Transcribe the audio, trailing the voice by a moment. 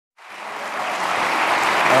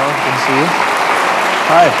Good to see you.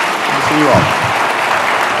 Hi, good to see you all.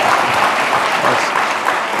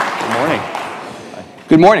 Good morning.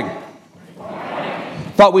 Good morning.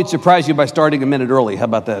 Thought we'd surprise you by starting a minute early. How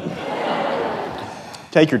about that?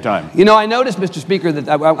 Take your time. You know, I noticed, Mr. Speaker, that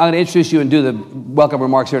I'm going to introduce you and do the welcome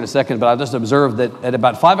remarks here in a second, but I just observed that at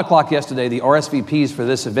about 5 o'clock yesterday, the RSVPs for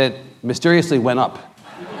this event mysteriously went up.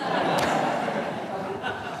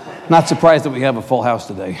 Not surprised that we have a full house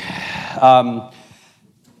today.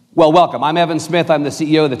 Well, welcome. I'm Evan Smith. I'm the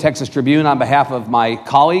CEO of the Texas Tribune. On behalf of my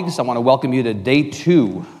colleagues, I want to welcome you to Day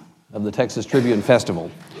 2 of the Texas Tribune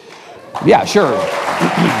Festival. Yeah, sure.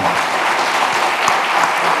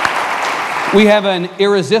 We have an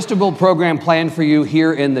irresistible program planned for you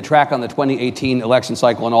here in the track on the 2018 election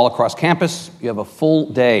cycle and all across campus. You have a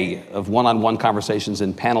full day of one-on-one conversations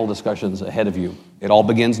and panel discussions ahead of you. It all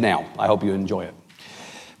begins now. I hope you enjoy it.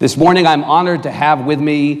 This morning, I'm honored to have with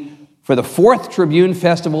me, for the 4th Tribune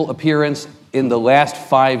Festival appearance in the last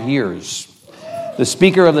 5 years, the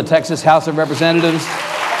Speaker of the Texas House of Representatives,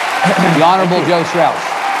 the Honorable Joe Straus.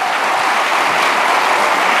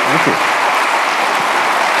 Thank you.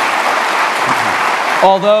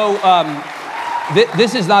 Although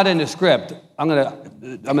this is not in the script, I'm going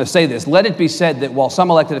to say this. Let it be said that while some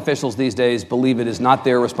elected officials these days believe it is not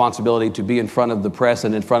their responsibility to be in front of the press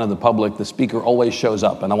and in front of the public, the Speaker always shows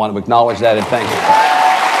up, and I want to acknowledge that and thank you.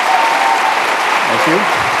 Thank you.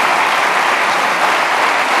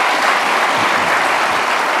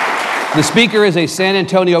 The Speaker is a San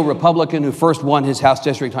Antonio Republican who first won his House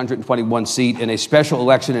District 121 seat in a special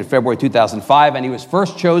election in February 2005, and he was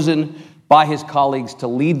first chosen by his colleagues to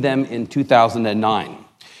lead them in 2009.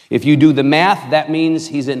 If you do the math, that means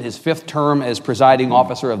he's in his 5th term as presiding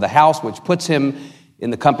officer of the House, which puts him in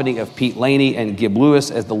the company of Pete Laney and Gib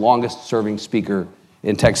Lewis as the longest-serving Speaker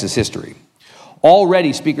in Texas history.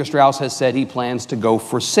 Already, Speaker Straus has said he plans to go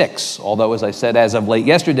for 6, although, as I said, as of late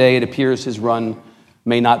yesterday, it appears his run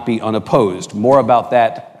may not be unopposed. More about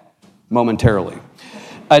that momentarily.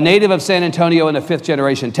 A native of San Antonio and a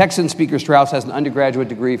 5th-generation Texan, Speaker Straus has an undergraduate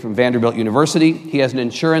degree from Vanderbilt University. He has an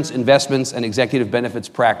insurance, investments, and executive benefits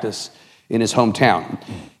practice in his hometown.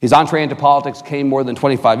 His entree into politics came more than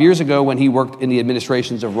 25 years ago when he worked in the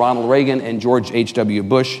administrations of Ronald Reagan and George H.W.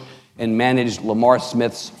 Bush and managed Lamar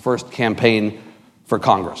Smith's first campaign for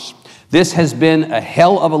Congress. This has been a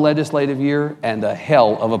hell of a legislative year and a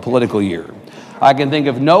hell of a political year. I can think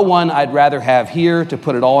of no one I'd rather have here to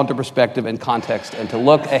put it all into perspective and context and to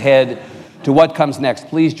look ahead to what comes next.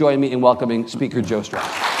 Please join me in welcoming Speaker Joe Straus.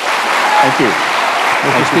 Thank you.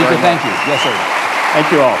 Mr. Speaker, thank you. Yes, sir.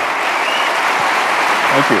 Thank you all.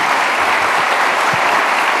 Thank you.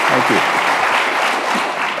 Thank you.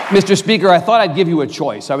 Mr. Speaker, I thought I'd give you a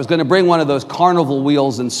choice. I was going to bring one of those carnival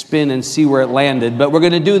wheels and spin and see where it landed, but we're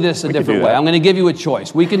going to do this a different way. I'm going to give you a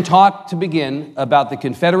choice. We can talk, to begin, about the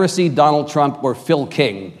Confederacy, Donald Trump, or Phil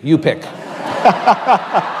King. You pick.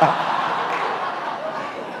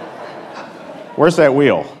 Where's that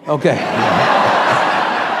wheel? Okay.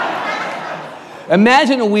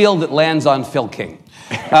 Imagine a wheel that lands on Phil King.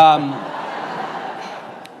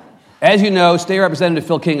 As you know, State Representative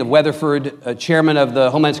Phil King of Weatherford, chairman of the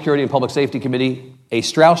Homeland Security and Public Safety Committee, a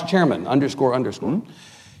Straus chairman, __,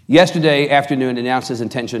 yesterday afternoon announced his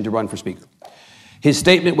intention to run for Speaker. His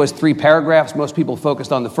statement was 3 paragraphs. Most people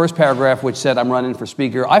focused on the first paragraph, which said, "I'm running for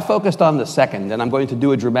Speaker." I focused on the second, and I'm going to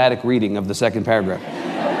do a dramatic reading of the second paragraph.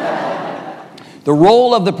 The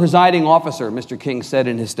role of the presiding officer, Mr. King said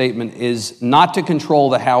in his statement, is not to control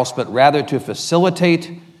the House, but rather to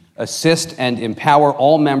facilitate, assist, and empower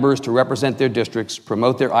all members to represent their districts,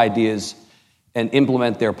 promote their ideas, and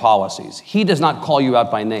implement their policies. He does not call you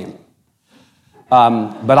out by name,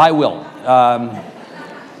 but I will.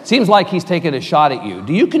 Seems like he's taken a shot at you.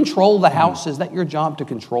 Do you control the House? Is that your job, to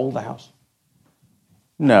control the House?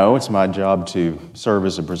 No, it's my job to serve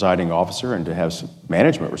as a presiding officer and to have some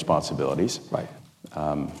management responsibilities. Right.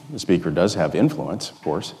 The Speaker does have influence, of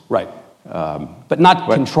course. Right. But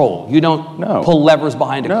not control. You don't pull levers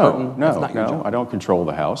behind a curtain. That's not your job. I don't control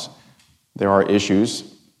the House. There are issues,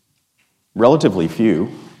 relatively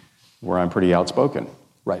few, where I'm pretty outspoken.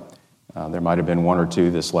 Right. There might have been 1 or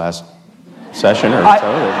 2 this last session or so.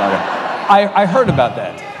 I heard about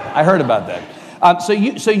that.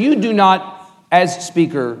 So you do not, as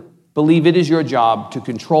Speaker, believe it is your job to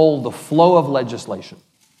control the flow of legislation?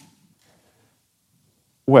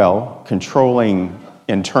 Well, controlling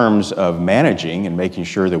in terms of managing and making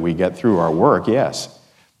sure that we get through our work, yes.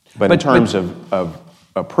 But in terms of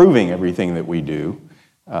approving everything that we do,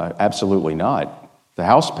 absolutely not. The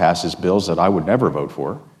House passes bills that I would never vote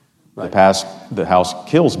for. Right. The House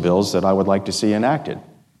kills bills that I would like to see enacted.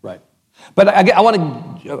 Right. But I want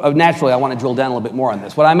to naturally, I want to drill down a little bit more on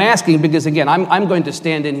this. What I'm asking, because again, I'm going to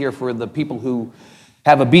stand in here for the people who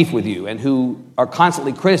have a beef with you and who are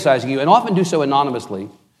constantly criticizing you, and often do so anonymously,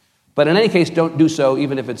 but in any case, don't do so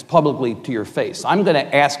even if it's publicly to your face. I'm going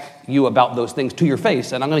to ask you about those things to your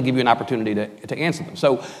face, and I'm going to give you an opportunity to answer them.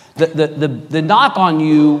 So the knock on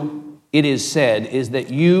you, it is said, is that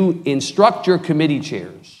you instruct your committee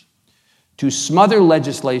chairs to smother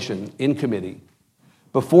legislation in committee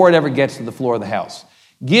before it ever gets to the floor of the House,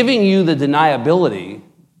 giving you the deniability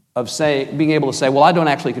of being able to say, well, I don't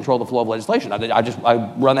actually control the flow of legislation.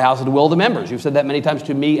 I run the House at the will of the members. You've said that many times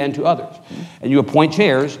to me and to others. And you appoint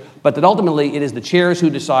chairs, but that ultimately it is the chairs who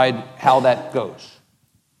decide how that goes.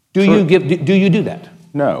 Do you do that?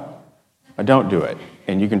 No, I don't do it.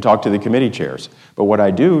 And you can talk to the committee chairs. But what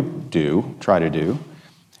I try to do,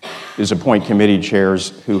 is appoint committee chairs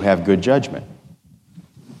who have good judgment.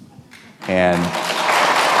 And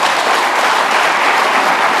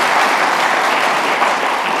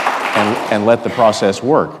let the process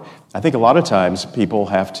work. I think a lot of times people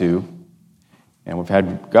have to, and we've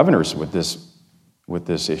had governors with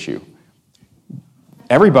this issue.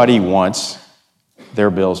 Everybody wants their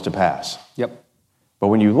bills to pass. Yep. But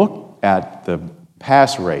when you look at the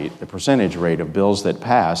pass rate, the percentage rate of bills that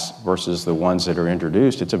pass versus the ones that are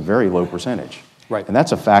introduced, it's a very low percentage. Right. And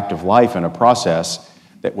that's a fact of life in a process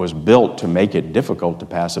that was built to make it difficult to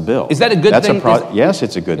pass a bill. Is that a good thing? Yes,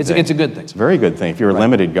 it's a good thing. It's a good thing. It's a very good thing. If you're a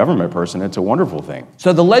limited government person, it's a wonderful thing.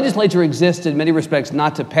 So the legislature exists in many respects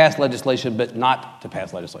not to pass legislation, but not to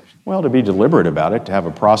pass legislation. Well, to be deliberate about it, to have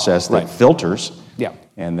a process that filters,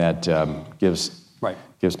 and that gives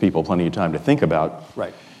people plenty of time to think about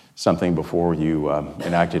something before you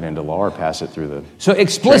enact it into law or pass it through the So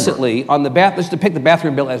explicitly, on the let's depict the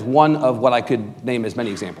bathroom bill as one of what I could name as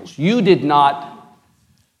many examples. You did not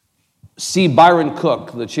see Byron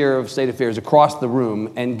Cook, the chair of State Affairs, across the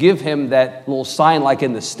room and give him that little sign like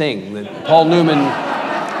in The Sting that Paul Newman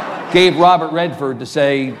gave Robert Redford to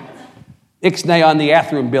say, Ixnay on the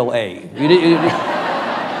bathroom bill A.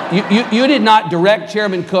 You did not direct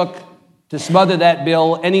Chairman Cook to smother that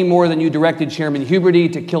bill any more than you directed Chairman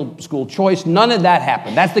Huberty to kill school choice. None of that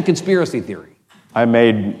happened. That's the conspiracy theory. I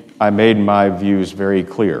made my views very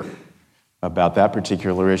clear about that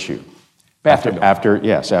particular issue.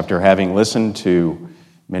 After having listened to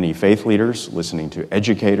many faith leaders, listening to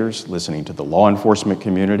educators, listening to the law enforcement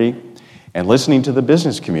community, and listening to the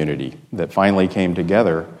business community that finally came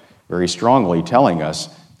together very strongly telling us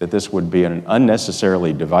that this would be an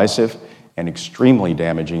unnecessarily divisive and extremely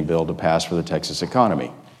damaging bill to pass for the Texas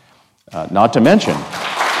economy. Not to mention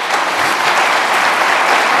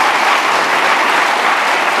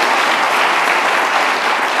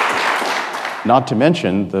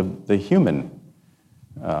the human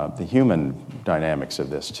dynamics of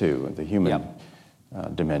this too, the human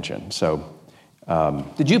dimension. So,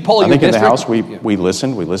 did you poll your district? I think in the House we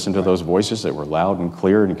listened. We listened to those voices that were loud and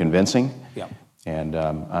clear and convincing. Yeah. And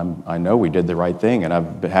I know we did the right thing, and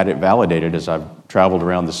I've had it validated as I've traveled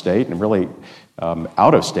around the state and really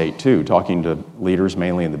out of state too, talking to leaders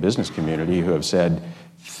mainly in the business community who have said,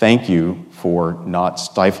 "Thank you for not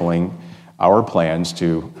stifling our plans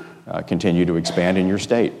to continue to expand in your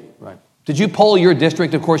state." Right. Did you poll your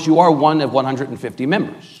district? Of course, you are one of 150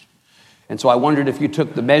 members. And so I wondered if you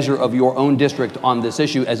took the measure of your own district on this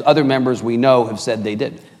issue, as other members we know have said they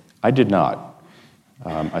did. I did not.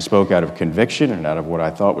 I spoke out of conviction and out of what I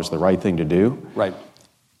thought was the right thing to do. Right.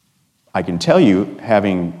 I can tell you,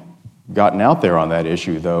 having gotten out there on that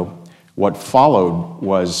issue, though, what followed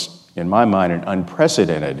was, in my mind, an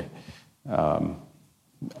unprecedented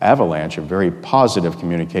avalanche of very positive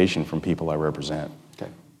communication from people I represent,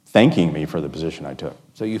 thanking me for the position I took.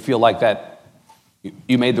 So you feel like that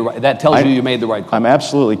you made the right, that tells you made the right call. I'm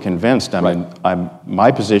absolutely convinced.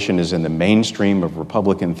 My position is in the mainstream of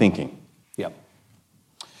Republican thinking. Yep.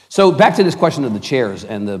 So back to this question of the chairs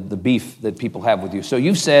and the beef that people have with you. So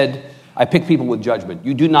you've said, I pick people with judgment.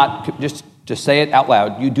 You do not, just to say it out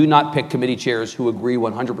loud, you do not pick committee chairs who agree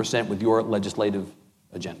 100% with your legislative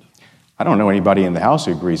agenda. I don't know anybody in the House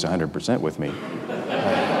who agrees 100% with me.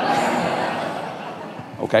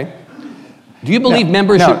 Okay. Do you believe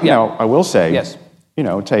membership? Now, I will say, yes.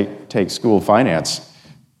 Take school finance,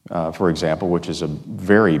 for example, which is a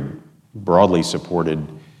very broadly supported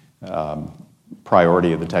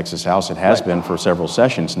priority of the Texas House. It has been for several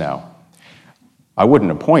sessions now. I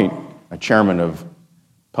wouldn't appoint a chairman of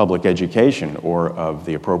public education or of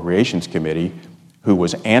the Appropriations Committee who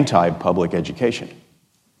was anti-public education.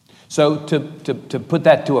 So to put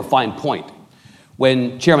that to a fine point,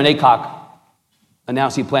 when Chairman Aycock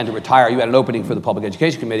announced he planned to retire, you had an opening for the Public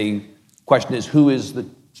Education Committee. Question is, who is the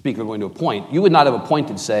Speaker going to appoint, you would not have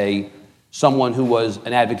appointed, say, someone who was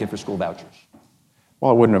an advocate for school vouchers.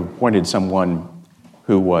 Well, I wouldn't have appointed someone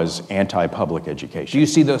who was anti-public education. Do you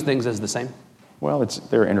see those things as the same? Well,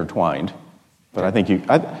 they're intertwined. But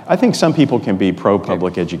I think some people can be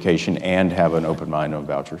pro-public education and have an open mind on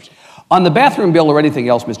vouchers. On the bathroom bill or anything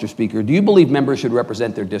else, Mr. Speaker, do you believe members should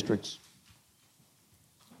represent their districts?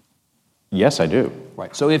 Yes, I do.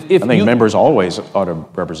 Right. So if I think members always ought to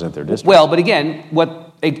represent their districts. Well, but again,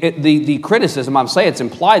 the criticism, I'm saying it's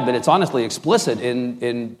implied, but it's honestly explicit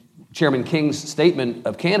in Chairman King's statement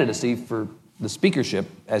of candidacy for the speakership,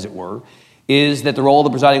 as it were, is that the role of the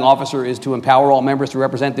presiding officer is to empower all members to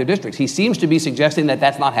represent their districts. He seems to be suggesting that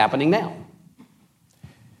that's not happening now.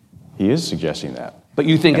 He is suggesting that. But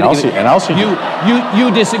you think you disagree.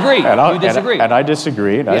 You disagree. And I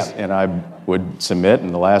disagree. And I would submit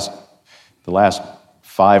in the last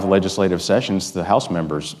 5 legislative sessions, the House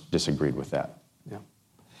members disagreed with that. Yeah.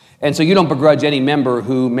 And so you don't begrudge any member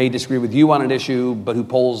who may disagree with you on an issue, but who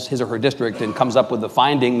polls his or her district and comes up with the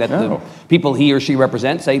finding that the people he or she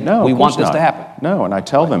represents say, we want this to happen. No, and I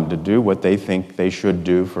tell them to do what they think they should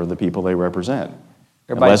do for the people they represent,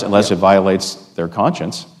 unless it violates their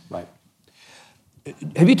conscience. Right.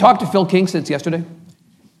 Have you talked to Phil King since yesterday?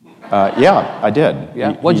 Yeah, I did.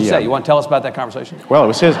 Yeah. What did you say? You want to tell us about that conversation? Well, it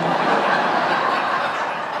was his.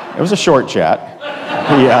 It was a short chat.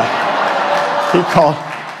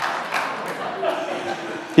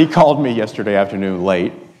 He called me yesterday afternoon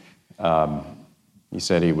late. He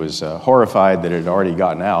said he was horrified that it had already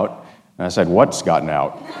gotten out. And I said, what's gotten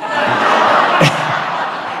out?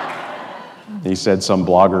 He said some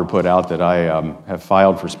blogger put out that I have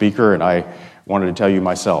filed for speaker, and I wanted to tell you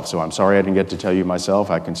myself. So I'm sorry I didn't get to tell you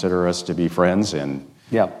myself. I consider us to be friends and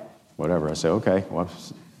whatever. I said, okay, well,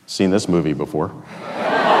 I've seen this movie before.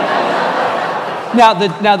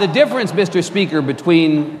 Now the difference, Mr. Speaker,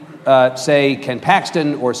 between, say, Ken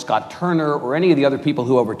Paxton or Scott Turner or any of the other people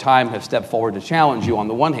who over time have stepped forward to challenge you on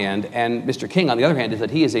the one hand, and Mr. King on the other hand, is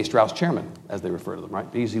that he is a Straus chairman, as they refer to them, right?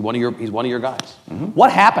 He's one of your guys. Mm-hmm.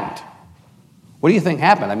 What happened? What do you think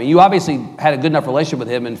happened? I mean, you obviously had a good enough relationship with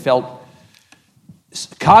him and felt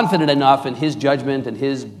confident enough in his judgment and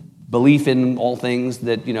his belief in all things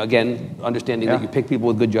that, again, understanding that you pick people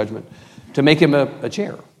with good judgment, to make him a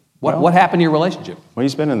chair. What happened to your relationship? Well,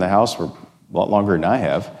 he's been in the House for a lot longer than I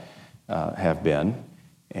have been,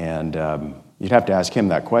 and you'd have to ask him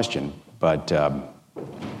that question. But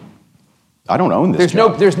I don't own this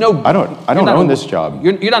job. I don't own this job.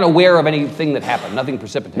 You're not aware of anything that happened. Nothing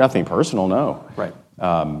precipitated. Nothing personal, no. Right.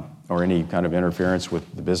 Or any kind of interference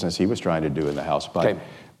with the business he was trying to do in the House. But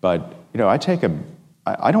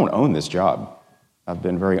I don't own this job. I've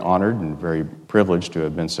been very honored and very privileged to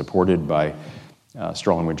have been supported by a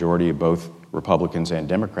strong majority of both Republicans and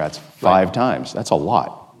Democrats 5 times. That's a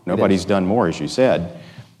lot. Nobody's done more, as you said.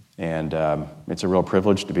 And it's a real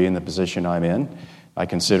privilege to be in the position I'm in. I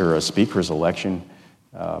consider a speaker's election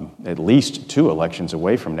at least 2 elections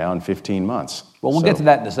away from now in 15 months. Well, we'll get to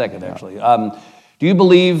that in a second, actually. Do you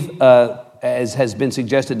believe, as has been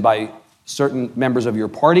suggested by certain members of your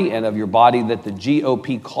party and of your body, that the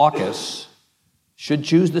GOP caucus should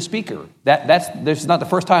choose the speaker? This is not the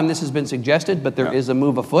first time this has been suggested, but there is a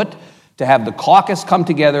move afoot to have the caucus come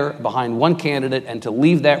together behind one candidate and to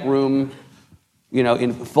leave that room,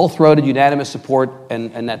 in full-throated, unanimous support,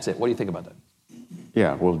 and that's it. What do you think about that?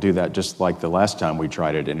 Yeah, we'll do that just like the last time we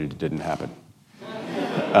tried it and it didn't happen.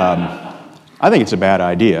 I think it's a bad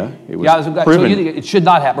idea. It was proven, so you think it should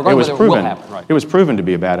not happen, regardless of whether it will happen. Right. It was proven to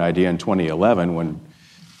be a bad idea in 2011 when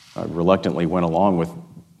I reluctantly went along with,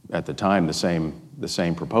 at the time, the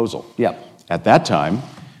same proposal. Yeah. At that time,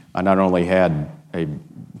 I not only had a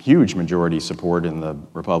huge majority support in the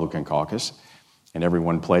Republican caucus, and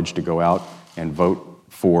everyone pledged to go out and vote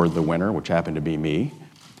for the winner, which happened to be me.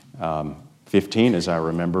 15, as I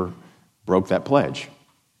remember, broke that pledge.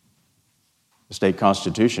 The state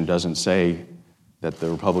constitution doesn't say that the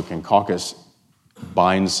Republican caucus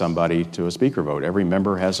binds somebody to a speaker vote. Every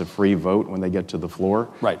member has a free vote when they get to the floor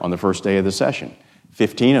on the first day of the session.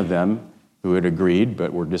 15 of them who had agreed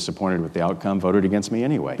but were disappointed with the outcome voted against me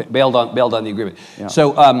anyway. Bailed on the agreement. Yeah.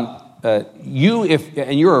 So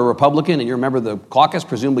you're a Republican and you're a member of the caucus,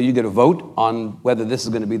 presumably you get a vote on whether this is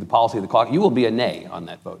going to be the policy of the caucus. You will be a nay on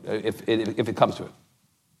that vote if it comes to it.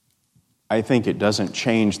 I think it doesn't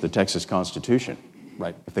change the Texas Constitution.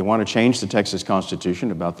 Right. If they want to change the Texas Constitution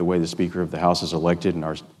about the way the Speaker of the House is elected in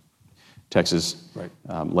our Texas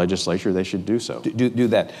legislature, they should do so. Do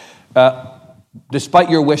that. Despite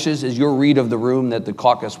your wishes, is your read of the room that the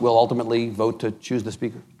caucus will ultimately vote to choose the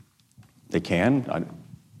Speaker? They can.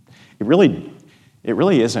 It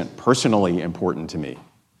really isn't personally important to me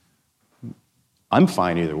I'm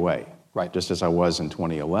fine either way. Right. Just as I was in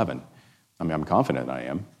 2011. I mean, I'm confident I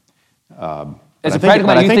am. As I a practical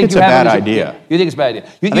matter, I think it's a bad idea. You think it's a bad idea?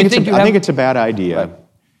 I think it's a bad idea.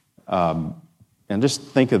 Right. And just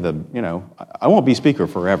think of I won't be Speaker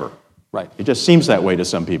forever. Right. It just seems that way to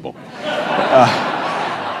some people.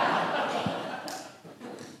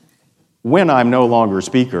 When I'm no longer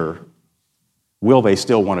Speaker, will they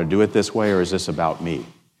still want to do it this way, or is this about me?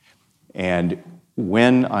 And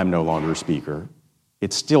when I'm no longer Speaker,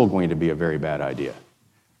 it's still going to be a very bad idea.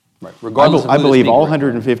 Right. Regardless I believe all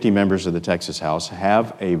 150 members of the Texas House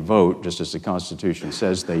have a vote, just as the Constitution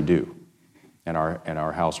says they do. And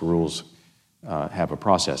our House rules have a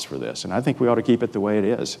process for this. And I think we ought to keep it the way it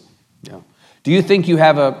is. Yeah. Do you think you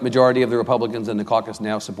have a majority of the Republicans in the caucus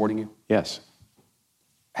now supporting you? Yes.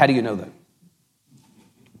 How do you know that?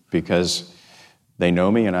 Because they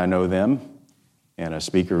know me and I know them. And a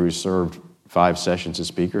Speaker who's served 5 sessions as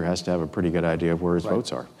Speaker has to have a pretty good idea of where his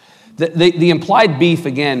votes are. The implied beef,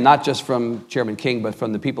 again, not just from Chairman King, but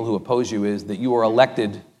from the people who oppose you, is that you were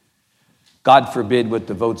elected, God forbid, with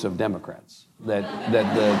the votes of Democrats. That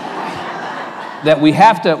we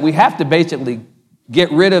have to basically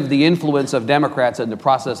get rid of the influence of Democrats in the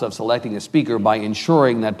process of selecting a Speaker by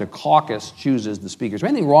ensuring that the caucus chooses the Speaker. Is there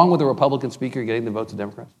anything wrong with a Republican Speaker getting the votes of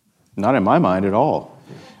Democrats? Not in my mind at all.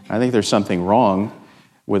 I think there's something wrong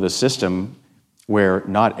with a system where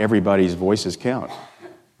not everybody's voices count.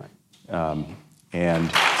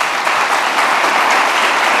 And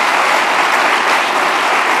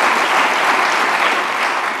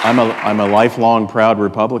I'm a lifelong proud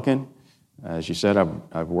Republican. As you said,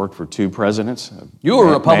 I've worked for 2 presidents. You were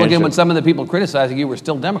a Republican when some of the people criticizing you were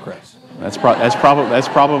still Democrats. That's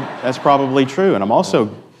probably true. And I'm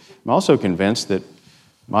also convinced that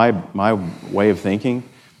my way of thinking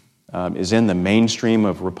is in the mainstream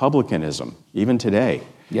of Republicanism, even today.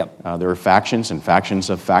 Yep. There are factions and factions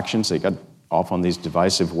of factions that got off on these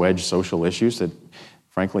divisive wedge social issues that,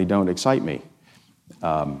 frankly, don't excite me.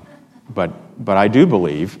 But I do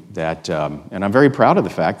believe that, and I'm very proud of the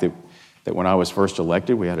fact that when I was first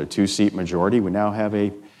elected, we had a 2-seat majority. We now have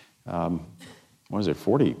a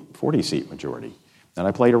 40-seat majority. And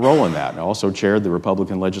I played a role in that. And I also chaired the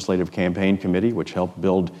Republican Legislative Campaign Committee, which helped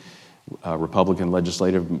build Republican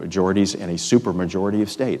legislative majorities in a supermajority of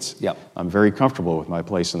states. Yep. I'm very comfortable with my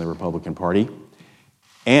place in the Republican Party,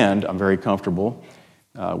 and I'm very comfortable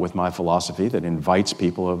with my philosophy that invites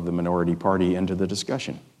people of the minority party into the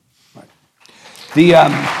discussion. Right.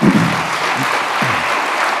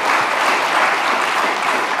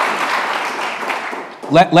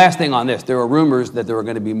 The last thing on this, there are rumors that there are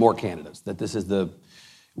going to be more candidates, that this is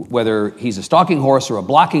whether he's a stalking horse or a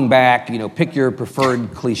blocking back, pick your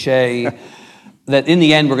preferred cliche, that in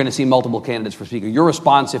the end we're going to see multiple candidates for Speaker. Your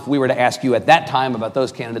response, if we were to ask you at that time about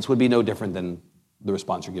those candidates, would be no different than the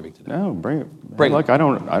response you're giving today. No, bring it. Look, I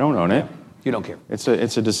don't own it. Yeah. You don't care. It's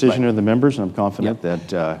a decision of the members, and I'm confident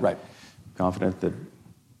that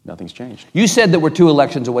nothing's changed. You said that we're 2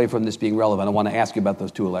 elections away from this being relevant. I want to ask you about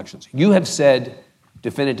those 2 elections. You have said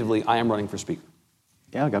definitively, I am running for Speaker.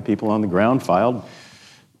 Yeah, I got people on the ground, filed.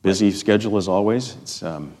 Busy schedule as always.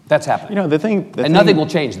 That's happening. Nothing will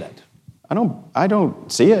change that. I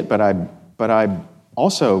don't see it, but I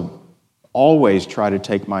also always try to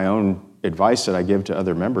take my own advice that I give to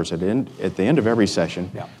other members at the end of every session.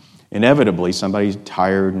 Yeah. Inevitably, somebody's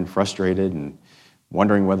tired and frustrated and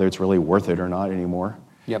wondering whether it's really worth it or not anymore.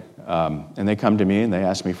 Yep. And they come to me and they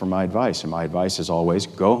ask me for my advice, and my advice is always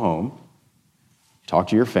go home. Talk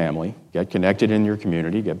to your family, get connected in your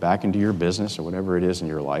community, get back into your business or whatever it is in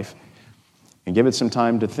your life, and give it some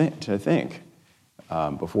time to think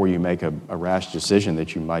before you make a rash decision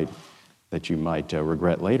that you might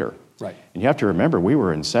regret later. Right. And you have to remember, we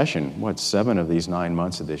were in session, 7 of these 9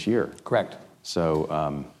 months of this year. Correct. So,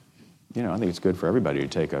 I think it's good for everybody to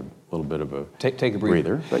take a little bit of a take a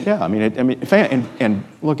breather. But yeah,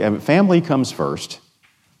 look, family comes first.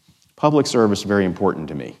 Public service is very important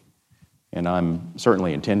to me. And I'm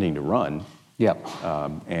certainly intending to run. Yep.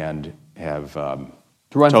 And have to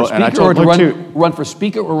run for Speaker, or to run for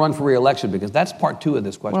Speaker or run for re-election, because that's part 2 of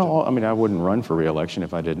this question. Well, I wouldn't run for re-election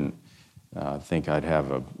if I didn't think I'd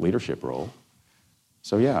have a leadership role.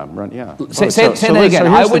 So yeah, I'm run. Yeah. Say that again.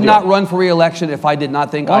 I would not run for re-election if I did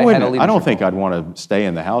not think I had a leadership role. I don't think I'd want to stay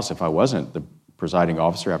in the House if I wasn't the presiding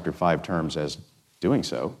officer after 5 terms as doing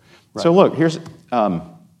so. Right. So look, here's.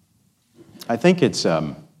 I think it's.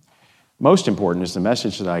 Most important is the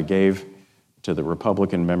message that I gave to the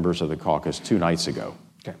Republican members of the caucus 2 nights ago.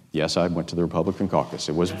 Okay. Yes, I went to the Republican caucus.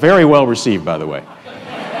 It was very well received, by the way.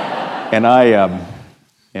 And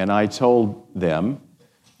I told them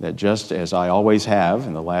that just as I always have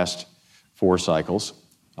in the last 4 cycles,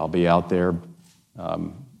 I'll be out there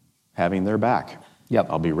having their back. Yep.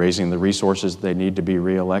 I'll be raising the resources they need to be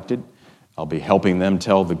reelected. I'll be helping them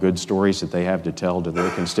tell the good stories that they have to tell to their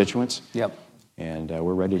constituents. Yep. And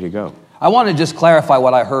we're ready to go. I want to just clarify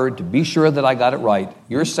what I heard to be sure that I got it right.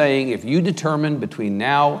 You're saying if you determine between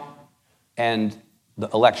now and the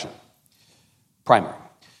election, primary,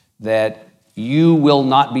 that you will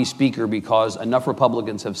not be Speaker because enough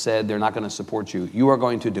Republicans have said they're not going to support you, you are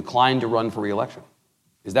going to decline to run for re-election.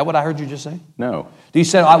 Is that what I heard you just say? No. You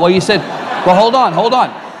said, well, hold on.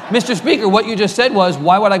 Mr. Speaker, what you just said was,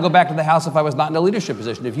 why would I go back to the House if I was not in a leadership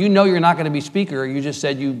position? If you know you're not going to be Speaker, you just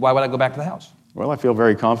said, why would I go back to the House? Well, I feel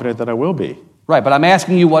very confident that I will be. Right, but I'm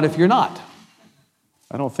asking you, what if you're not?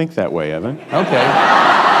 I don't think that way, Evan. Okay.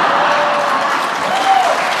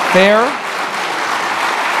 Fair.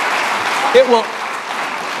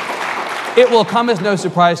 It will come as no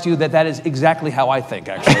surprise to you that that is exactly how I think,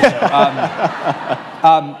 actually.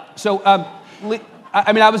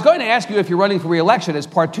 I was going to ask you if you're running for re-election as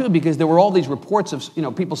part 2, because there were all these reports of,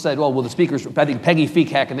 people said, well, the Speaker's, I think Peggy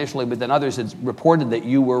Feekhack initially, but then others had reported that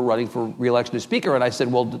you were running for re-election as Speaker, and I said,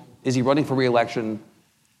 well, is he running for re-election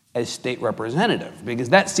as state representative? Because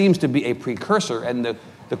that seems to be a precursor, and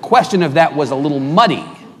the question of that was a little muddy.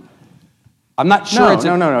 I'm not sure it's...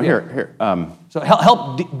 No. Here. So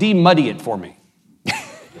help de-muddy it for me.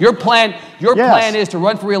 Your plan is to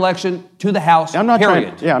run for re-election to the House,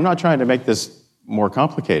 period. I'm not trying to make this more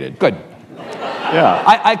complicated. Good. Yeah.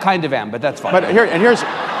 I kind of am, but that's fine. But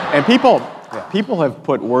people have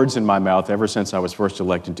put words in my mouth ever since I was first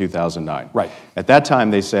elected in 2009. Right. At that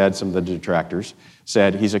time, they said, some of the detractors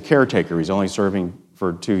said, he's a caretaker. He's only serving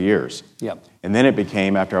for 2 years. Yep. And then it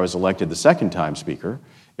became, after I was elected the second time Speaker,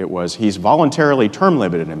 it was, he's voluntarily term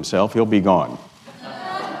limited himself. He'll be gone.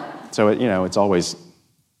 So, it's always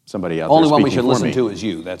somebody out there speaking for me. Only one we should listen to is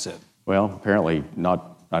you. That's it. Well, apparently not.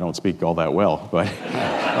 I don't speak all that well, but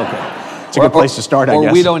okay. It's a good place to start, I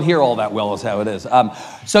guess. Or we don't hear all that well is how it is.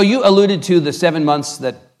 So you alluded to the 7 months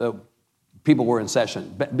that people were in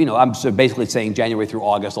session. I'm basically saying January through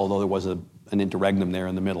August, although there was an interregnum there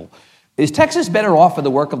in the middle. Is Texas better off for the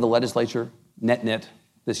work of the legislature, net,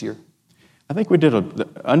 this year? I think we did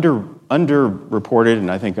underreported and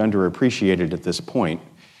I think underappreciated at this point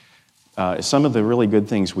some of the really good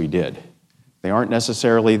things we did. They aren't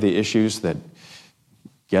necessarily the issues that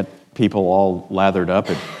get people all lathered up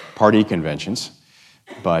at party conventions,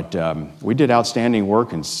 but we did outstanding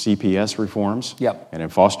work in CPS reforms and in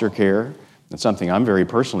foster care. That's something I'm very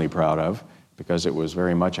personally proud of because it was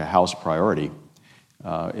very much a House priority,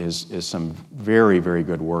 is some very, very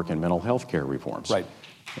good work in mental health care reforms. Right.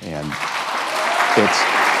 And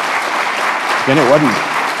it wasn't,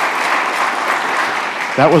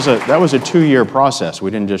 that was a 2-year process.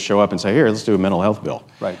 We didn't just show up and say, here, let's do a mental health bill.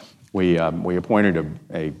 Right. We appointed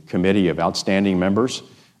a committee of outstanding members,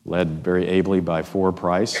 led very ably by Four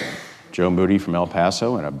Price, and Joe Moody from El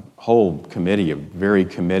Paso, and a whole committee of very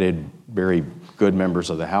committed, very good members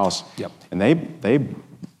of the House. Yep. And they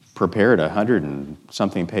prepared a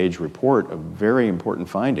 100-and-something page report of very important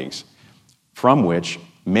findings, from which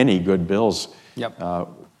many good bills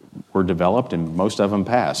were developed, and most of them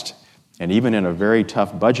passed. And even in a very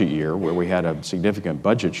tough budget year, where we had a significant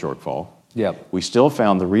budget shortfall, we still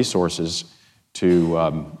found the resources to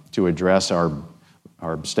address our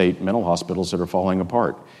state mental hospitals that are falling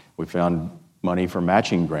apart. We found money for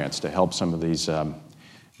matching grants to help some of these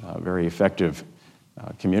very effective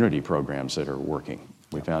community programs that are working.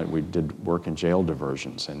 We did work in jail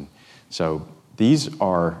diversions. And so these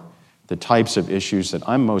are the types of issues that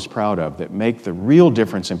I'm most proud of that make the real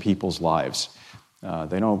difference in people's lives.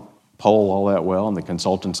 They don't poll all that well, and the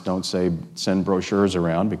consultants don't send brochures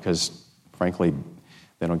around because, frankly,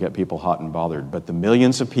 they don't get people hot and bothered. But the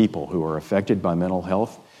millions of people who are affected by mental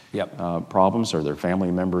health problems, or their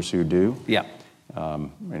family members who do,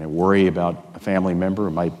 and worry about a family member who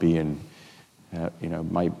might be in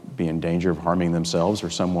danger of harming themselves or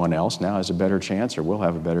someone else, now has a better chance, or will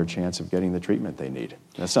have a better chance of getting the treatment they need.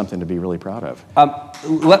 That's something to be really proud of.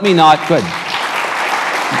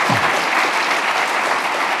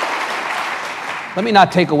 Let me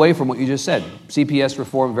not take away from what you just said. CPS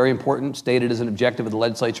reform, very important, stated as an objective of the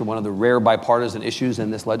legislature, one of the rare bipartisan issues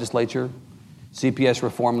in this legislature. CPS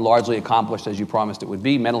reform largely accomplished as you promised it would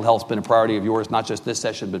be. Mental health's been a priority of yours, not just this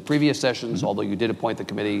session, but previous sessions, although you did appoint the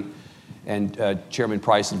committee, and Chairman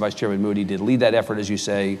Price and Vice Chairman Moody did lead that effort, as you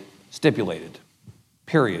say, stipulated,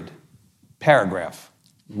 period, paragraph.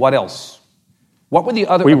 What else? What were the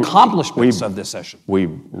other accomplishments of this session? We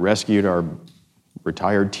rescued our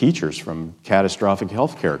retired teachers from catastrophic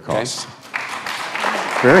health care costs. Okay.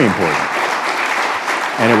 Very important.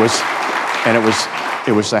 And And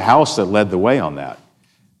it was the House that led the way on that.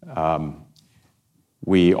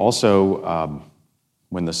 We also,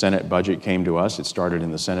 when the Senate budget came to us, it started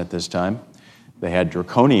in the Senate this time, they had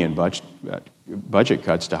draconian budget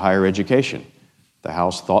cuts to higher education. The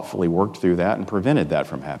House thoughtfully worked through that and prevented that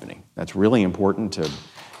from happening. That's really important to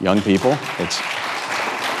young people. It's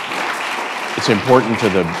important to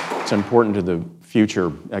the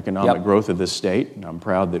future economic growth of this state, and I'm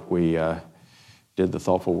proud that we did the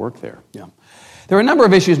thoughtful work there. Yeah. There are a number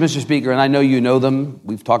of issues, Mr. Speaker, and I know you know them.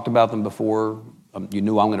 We've talked about them before. You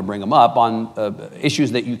knew I'm going to bring them up on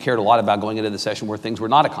issues that you cared a lot about going into the session where things were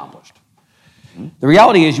not accomplished. Mm-hmm. The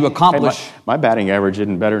reality is you accomplish... Hey, my batting average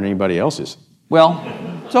isn't better than anybody else's. Well,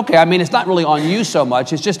 it's okay. I mean, it's not really on you so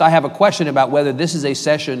much. It's just I have a question about whether this is a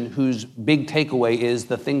session whose big takeaway is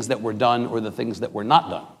the things that were done or the things that were not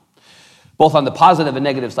done, both on the positive and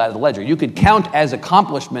negative side of the ledger. You could count as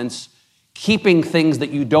accomplishments keeping things that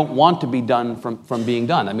you don't want to be done from being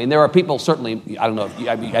done. I mean, there are people certainly, I don't know,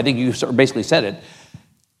 I think you basically said it,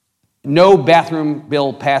 no bathroom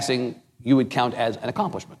bill passing you would count as an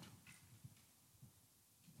accomplishment.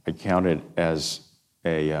 I count it as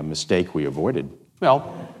a mistake we avoided.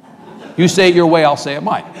 Well, you say it your way, I'll say it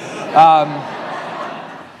mine.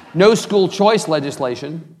 No school choice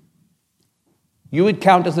legislation, you would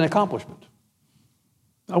count as an accomplishment.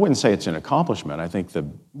 I wouldn't say it's an accomplishment. I think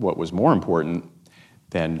what was more important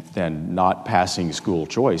than not passing school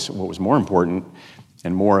choice, what was more important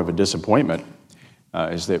and more of a disappointment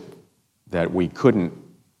is that we couldn't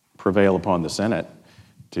prevail upon the Senate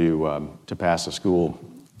to pass a school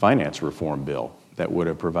finance reform bill that would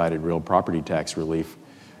have provided real property tax relief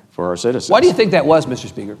for our citizens. Why do you think that was, Mr.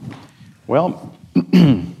 Speaker? Well,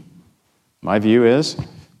 my view is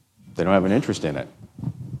they don't have an interest in it.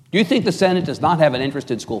 Do you think the Senate does not have an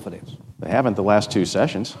interest in school finance? They haven't the last two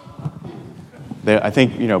sessions. I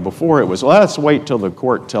think, before it was, well, let's wait till the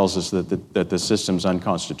court tells us that the system's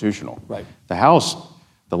unconstitutional. Right. The House,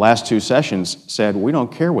 the last two sessions, said, we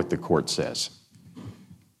don't care what the court says.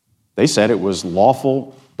 They said it was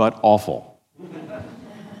lawful but awful.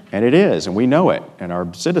 And it is, and we know it, and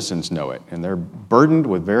our citizens know it, and they're burdened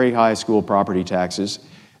with very high school property taxes.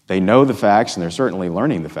 They know the facts, and they're certainly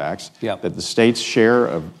learning the facts, that the state's share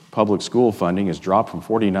of public school funding has dropped from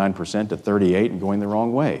 49% to 38% and going the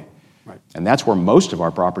wrong way. Right. And that's where most of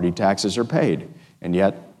our property taxes are paid. And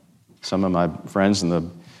yet, some of my friends in the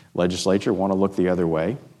legislature want to look the other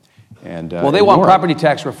way. And well, they want property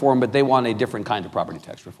tax reform, but they want a different kind of property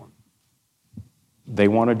tax reform. They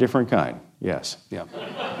want a different kind, yes. Yeah.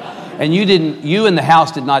 And you and the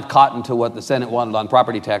House did not cotton to what the Senate wanted on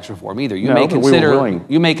property tax reform either. You may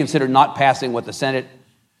consider not passing what the Senate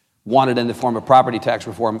wanted in the form of property tax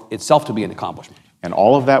reform itself to be an accomplishment. And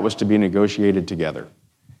all of that was to be negotiated together.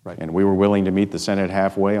 Right. And we were willing to meet the Senate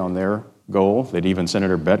halfway on their goal that even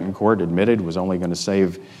Senator Betancourt admitted was only going to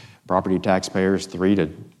save property taxpayers $3 to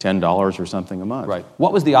 $10 or something a month. Right.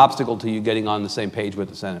 What was the obstacle to you getting on the same page with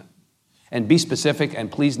the Senate? And be specific, and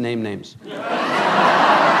please name names.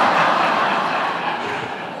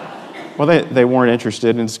 Well, they weren't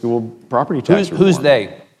interested in school property tax reform. Who's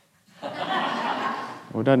they?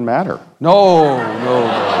 Well, it doesn't matter. No.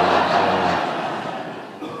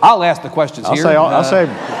 I'll ask the questions here. I'll say.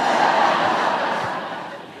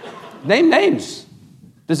 Name names.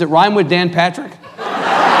 Does it rhyme with Dan Patrick?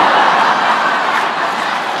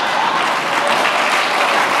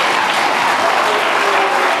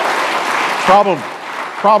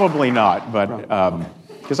 Probably not, but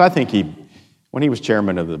because I think when he was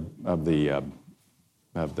chairman of the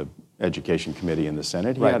Education Committee in the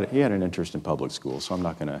Senate, he had an interest in public schools. So I'm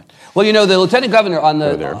not going to. Well, the lieutenant governor on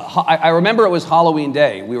the. I remember it was Halloween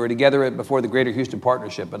Day. We were together before the Greater Houston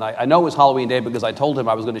Partnership, and I know it was Halloween Day because I told him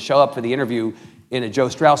I was going to show up for the interview in a Joe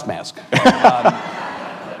Straus mask.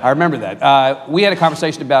 I remember that. We had a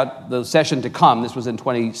conversation about the session to come. This was in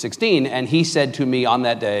 2016, and he said to me on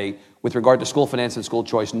that day, with regard to school finance and school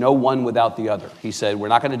choice, no one without the other. He said, we're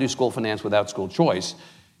not going to do school finance without school choice.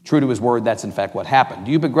 True to his word, that's in fact what happened.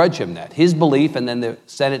 Do you begrudge him that? His belief, and then the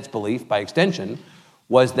Senate's belief by extension,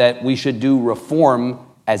 was that we should do reform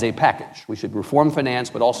as a package. We should reform finance,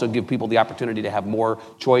 but also give people the opportunity to have more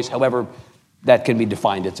choice. However, that can be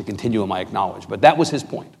defined. It's a continuum, I acknowledge. But that was his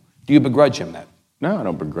point. Do you begrudge him that? No, I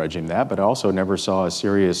don't begrudge him that, but I also never saw a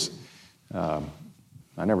serious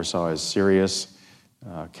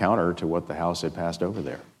counter to what the House had passed over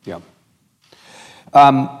there. Yeah.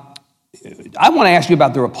 I want to ask you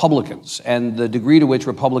about the Republicans and the degree to which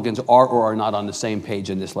Republicans are or are not on the same page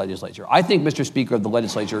in this legislature. I think, Mr. Speaker of the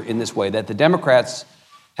legislature, in this way, that the Democrats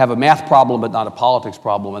have a math problem but not a politics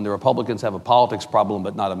problem, and the Republicans have a politics problem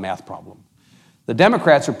but not a math problem. The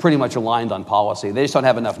Democrats are pretty much aligned on policy. They just don't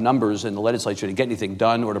have enough numbers in the legislature to get anything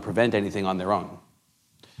done or to prevent anything on their own.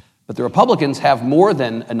 But the Republicans have more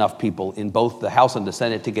than enough people in both the House and the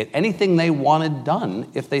Senate to get anything they wanted done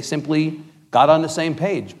if they simply got on the same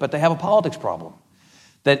page. But they have a politics problem.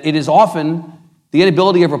 That it is often the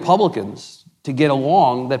inability of Republicans to get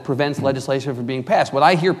along that prevents legislation from being passed. When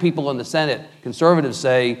I hear people in the Senate, conservatives,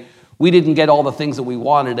 say, we didn't get all the things that we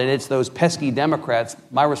wanted and it's those pesky Democrats,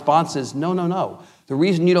 my response is, no, no, no. The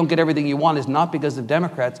reason you don't get everything you want is not because of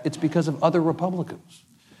Democrats, it's because of other Republicans.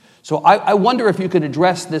 So I wonder if you could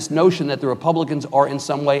address this notion that the Republicans are in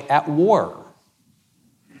some way at war.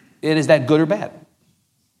 And is that good or bad?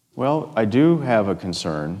 Well, I do have a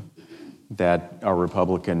concern that our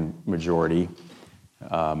Republican majority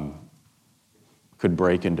could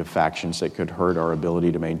break into factions that could hurt our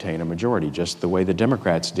ability to maintain a majority, just the way the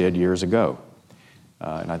Democrats did years ago.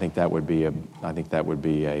 And I think that would be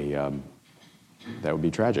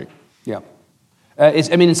tragic. Yeah.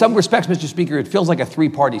 In some respects, Mr. Speaker, it feels like a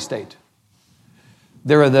three-party state.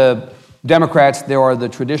 There are the Democrats, there are the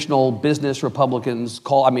traditional business Republicans.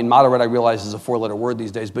 Moderate, I realize, is a four-letter word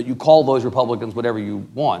these days, but you call those Republicans whatever you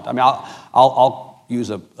want. I'll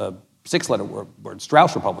use a six-letter word,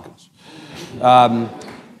 Straus Republicans.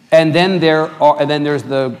 And then there's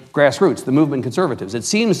the grassroots, the movement conservatives. It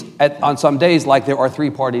seems on some days like there are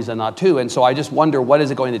three parties and not two, and so I just wonder what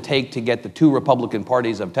is it going to take to get the two Republican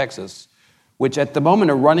parties of Texas, which at the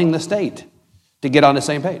moment are running the state, to get on the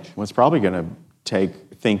same page. Well, it's probably going to take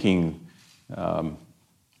thinking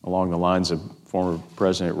along the lines of former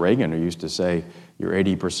President Reagan, who used to say, your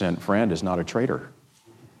 80% friend is not a traitor.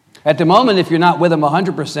 At the moment, if you're not with them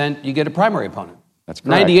 100%, you get a primary opponent. That's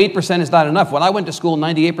correct. 98% is not enough. When I went to school,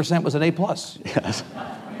 98% was an A+. Yes.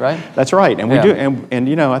 Right? That's right. And we do,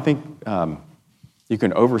 and I think you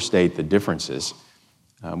can overstate the differences.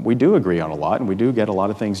 We do agree on a lot, and we do get a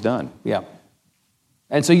lot of things done. Yeah.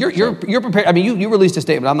 And so you're prepared. You released a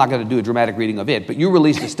statement. I'm not going to do a dramatic reading of it, but you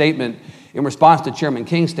released a statement in response to Chairman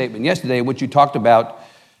King's statement yesterday, in which you talked about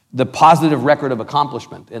the positive record of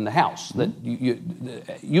accomplishment in the House. Mm-hmm.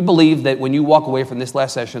 That you believe that when you walk away from this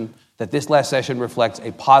last session, that this last session reflects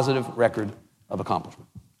a positive record of accomplishment.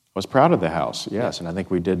 I was proud of the House, yes, and I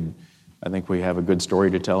think we did. I think we have a good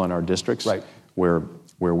story to tell in our districts, right, where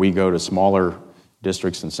we go to smaller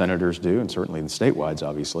districts than senators do, and certainly in statewide,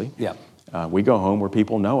 obviously. Yeah. We go home where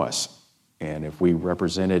people know us, and if we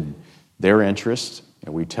represented their interests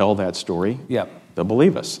and we tell that story, they'll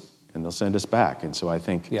believe us and they'll send us back. And so I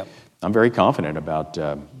think I'm very confident about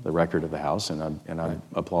the record of the House, and I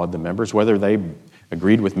applaud the members, whether they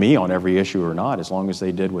agreed with me on every issue or not. As long as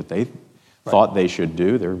they did what they thought they should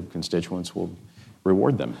do, their constituents will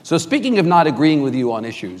reward them. So speaking of not agreeing with you on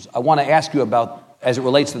issues, I want to ask you about, as it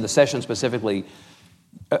relates to the session specifically,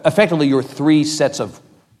 effectively your three sets of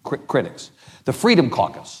critics. The Freedom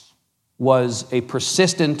Caucus was a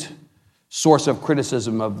persistent source of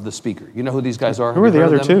criticism of the Speaker. You know who these guys are? Who are the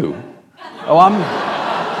other two? Oh,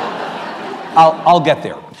 I'll get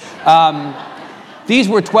there. These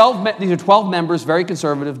are 12 members, very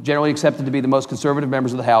conservative, generally accepted to be the most conservative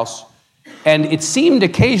members of the House. And it seemed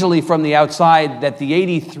occasionally from the outside that the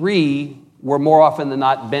 83 were more often than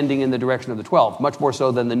not bending in the direction of the 12, much more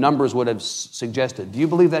so than the numbers would have suggested. Do you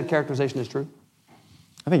believe that characterization is true?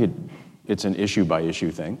 I think it's an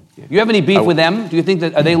issue-by-issue thing. You have any beef with them? Do you think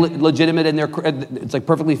that, are they legitimate in their, it's like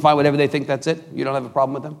perfectly fine, whatever they think, that's it? You don't have a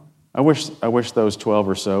problem with them? I wish those 12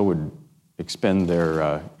 or so would expend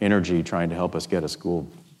their energy trying to help us get a school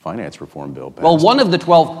finance reform bill passed. Well, one of the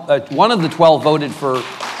 12 voted for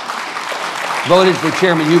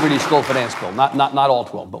Chairman Huberty's school finance bill. Not all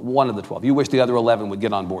 12, but one of the 12. You wish the other 11 would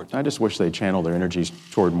get on board. I just wish they channel their energies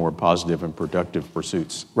toward more positive and productive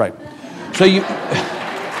pursuits. Right. So you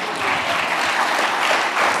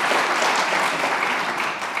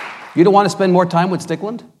don't want to spend more time with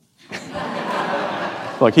Stickland?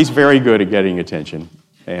 Look, he's very good at getting attention,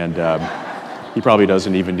 and he probably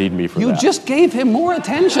doesn't even need me for that. You just gave him more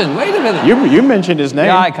attention. Wait a minute. You mentioned his name.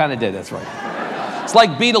 Yeah, I kind of did. That's right. It's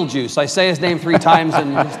like Beetlejuice. I say his name 3 times,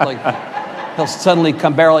 and just like he'll suddenly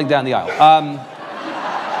come barreling down the aisle.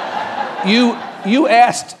 You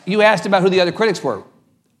asked about who the other critics were.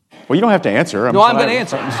 Well, you don't have to answer. I'm going to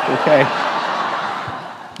answer. Okay.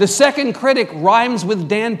 The second critic rhymes with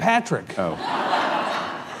Dan Patrick. Oh.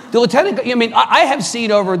 The lieutenant, I have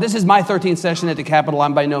seen over, this is my 13th session at the Capitol.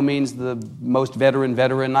 I'm by no means the most veteran.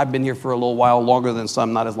 I've been here for a little while, longer than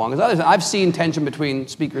some, not as long as others. I've seen tension between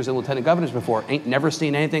speakers and lieutenant governors before. Ain't never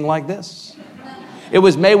seen anything like this. It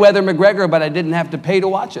was Mayweather-McGregor, but I didn't have to pay to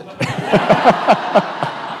watch it.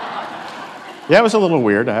 Yeah, it was a little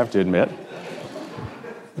weird, I have to admit.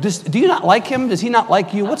 Do you not like him? Does he not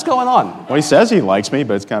like you? What's going on? Well, he says he likes me,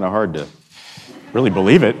 but it's kind of hard to really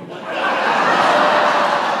believe it.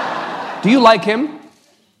 Do you like him?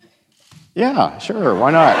 Yeah, sure.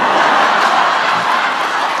 Why not?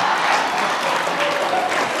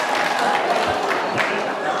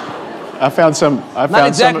 I found some. Not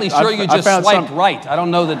exactly sure you just swiped right. I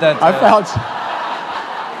don't know that. I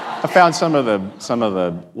found some of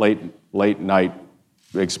the late night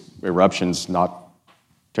eruptions not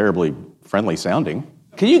terribly friendly sounding.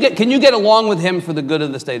 Can you get along with him for the good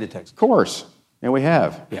of the state of Texas? Of course, and we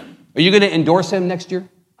have. Yeah. Are you going to endorse him next year?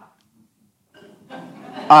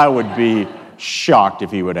 I would be shocked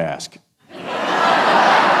if he would ask.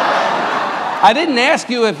 I didn't ask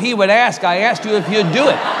you if he would ask. I asked you if you'd do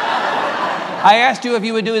it. I asked you if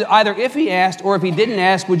you would do it either if he asked or if he didn't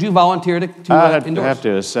ask, would you volunteer to endorse? I'd have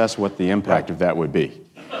to assess what the impact of that would be.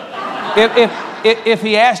 If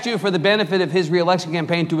he asked you for the benefit of his reelection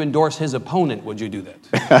campaign to endorse his opponent, would you do that?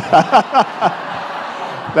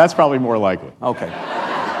 That's probably more likely. Okay.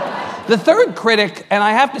 The third critic, and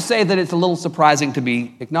I have to say that it's a little surprising to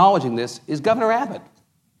be acknowledging this, is Governor Abbott.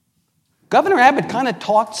 Governor Abbott kind of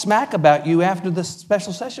talked smack about you after the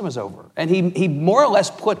special session was over. And he more or less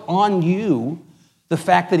put on you the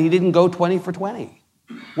fact that he didn't go 20 for 20.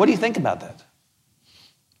 What do you think about that?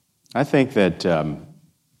 I think that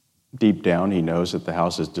deep down he knows that the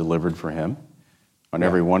House has delivered for him on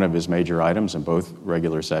every one of his major items in both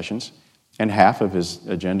regular sessions and half of his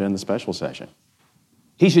agenda in the special session.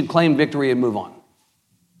 He should claim victory and move on.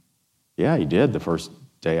 Yeah, he did the first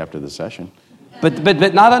day after the session.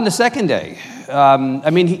 But not on the second day.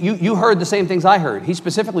 You heard the same things I heard. He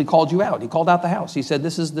specifically called you out. He called out the House. He said,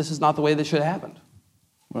 this is not the way this should have happened.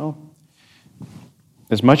 Well,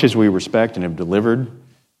 as much as we respect and have delivered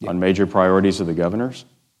on major priorities of the governors,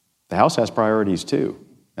 the House has priorities too.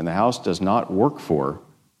 And the House does not work for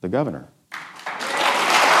the governor.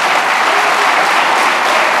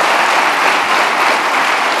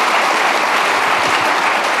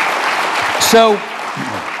 So,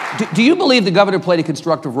 do you believe the governor played a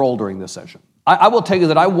constructive role during this session? I will tell you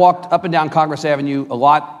that I walked up and down Congress Avenue a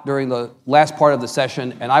lot during the last part of the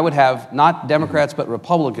session, and I would have not Democrats but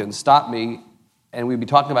Republicans stop me, and we'd be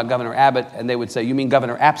talking about Governor Abbott, and they would say, "You mean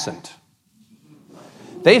Governor absent?"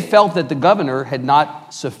 They felt that the governor had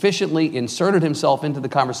not sufficiently inserted himself into the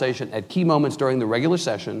conversation at key moments during the regular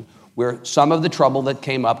session where some of the trouble that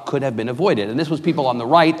came up could have been avoided. And this was people on the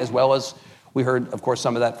right as well as we heard, of course,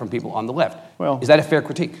 some of that from people on the left. Well, is that a fair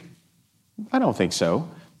critique? I don't think so.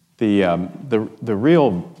 The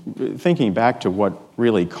real, thinking back to what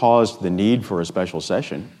really caused the need for a special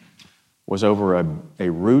session was over a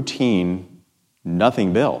routine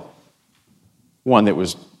nothing bill, one that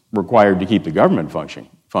was required to keep the government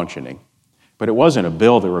functioning. But it wasn't a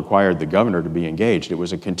bill that required the governor to be engaged. It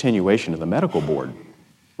was a continuation of the medical board.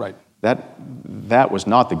 Right. That was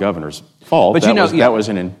not the governor's fault. But that was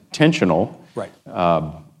an intentional, right.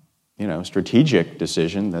 Strategic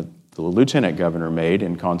decision that the lieutenant governor made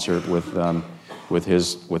in concert with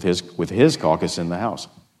his caucus in the House.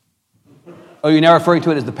 Oh, you're now referring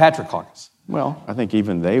to it as the Patrick Caucus. Well, I think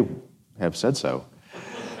even they have said so.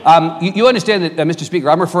 You understand that, Mr. Speaker,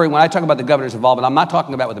 I'm referring, when I talk about the governor's involvement, I'm not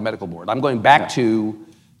talking about with the medical board. I'm going back to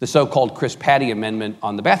the so-called Chris Patty amendment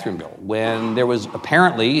on the bathroom bill, when there was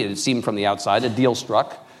apparently, it seemed from the outside, a deal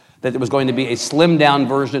struck that there was going to be a slimmed-down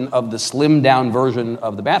version of the slimmed-down version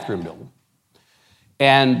of the bathroom bill.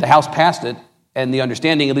 And the House passed it, and the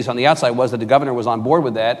understanding, at least on the outside, was that the governor was on board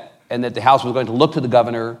with that, and that the House was going to look to the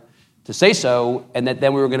governor to say so, and that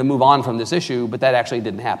then we were going to move on from this issue, but that actually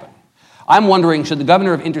didn't happen. I'm wondering, should the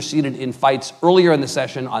governor have interceded in fights earlier in the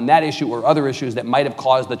session on that issue or other issues that might have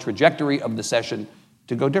caused the trajectory of the session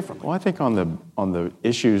to go differently? Well, I think on the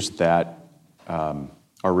issues that are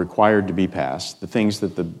required to be passed, the things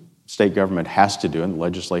that the state government has to do and the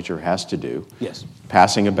legislature has to do, yes,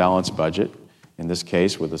 passing a balanced budget, in this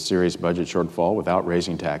case with a serious budget shortfall without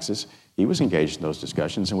raising taxes, he was engaged in those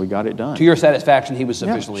discussions and we got it done. To your satisfaction, he was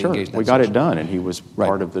sufficiently engaged in that we got it done, and he was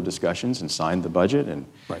part of the discussions and signed the budget and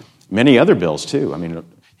many other bills too. I mean,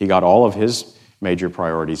 he got all of his major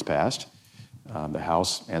priorities passed. The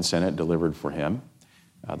House and Senate delivered for him.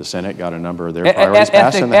 The Senate got a number of their priorities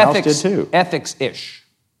passed, and the House did too. Ethics-ish,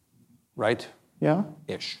 right? Yeah.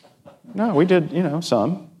 Ish. No, we did,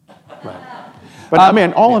 some. Right. But I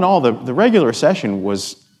mean, all in all, the regular session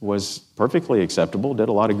was perfectly acceptable. Did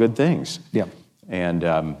a lot of good things. Yeah. And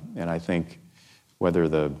I think whether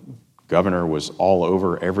the governor was all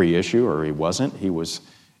over every issue or he wasn't, he was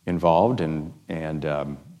involved and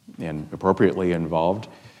appropriately involved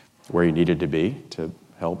where he needed to be to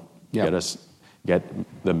help get us get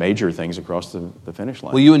the major things across the finish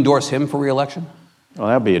line. Will you endorse him for re-election? Well,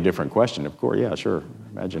 that would be a different question, of course. Yeah, sure.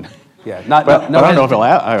 Imagine. Yeah, but I don't know if he'll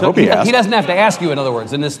ask. I hope he asks. He doesn't have to ask you, in other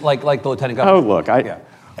words, in this, like the lieutenant governor. Oh, look, I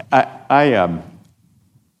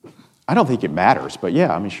don't think it matters, but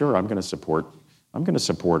yeah, I mean, sure, I'm going to support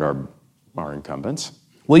our incumbents.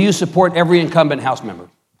 Will you support every incumbent House member?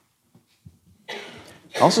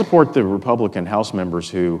 I'll support the Republican House members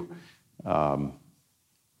who are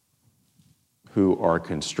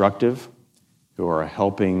constructive, who are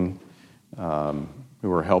helping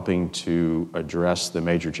to address the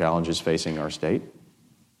major challenges facing our state.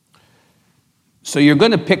 So you're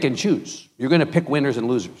going to pick and choose. You're going to pick winners and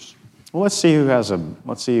losers. Well, let's see who has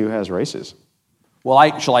races.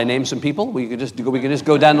 Well, shall I name some people? We could just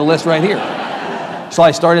go down the list right here. Shall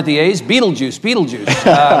I start at the A's? Beetlejuice.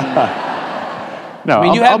 No, I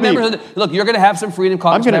mean, you have members. Look, you're going to have some Freedom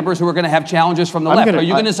Caucus members who are going to have challengers from the left. Are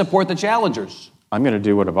you going to support the challengers? I'm going to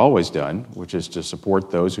do what I've always done, which is to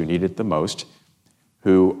support those who need it the most,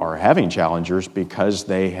 who are having challengers because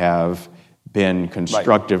they have been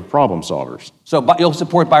constructive problem solvers. So you'll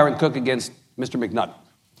support Byron Cook against Mr. McNutt?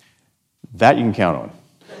 That you can count on.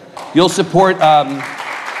 You'll support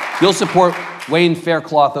Wayne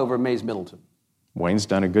Faircloth over Mays Middleton? Wayne's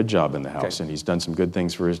done a good job in the House, and he's done some good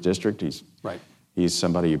things for his district. He's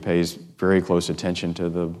somebody who pays very close attention to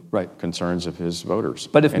the concerns of his voters.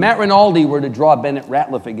 But if Matt Rinaldi were to draw Bennett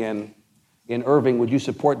Ratliff again in Irving, would you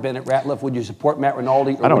support Bennett Ratliff? Would you support Matt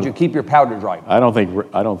Rinaldi, or would you keep your powder dry? I don't think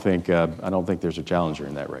there's a challenger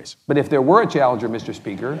in that race. But if there were a challenger, Mr.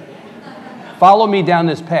 Speaker, follow me down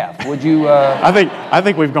this path. Would you? I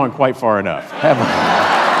think we've gone quite far enough.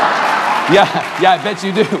 Yeah, I bet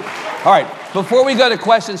you do. All right. Before we go to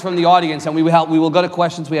questions from the audience, and we will go to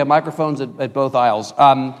questions, we have microphones at both aisles.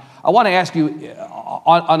 I want to ask you,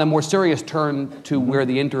 on a more serious turn to where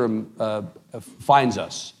the interim finds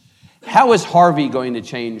us, how is Harvey going to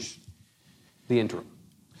change the interim?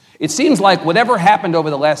 It seems like whatever happened over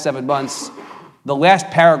the last 7 months, the last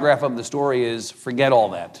paragraph of the story is forget all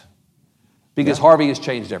that, because Harvey has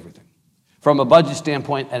changed everything from a budget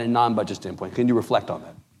standpoint and a non-budget standpoint. Can you reflect on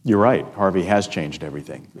that? You're right. Harvey has changed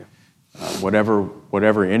everything. Yeah.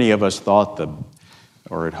 Whatever any of us thought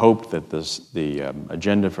or had hoped that the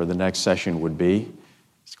agenda for the next session would be,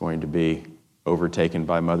 it's going to be overtaken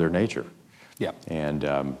by Mother Nature. Yeah. And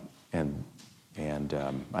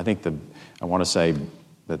I think I want to say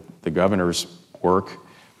that the governor's work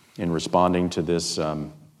in responding to this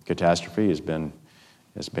catastrophe has been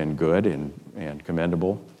good and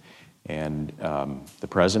commendable, and the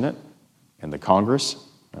president and the Congress,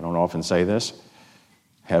 I don't often say this,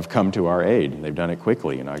 have come to our aid, and they've done it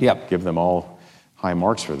quickly, and I give them all high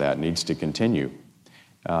marks for that. It needs to continue.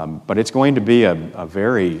 But it's going to be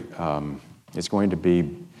it's going to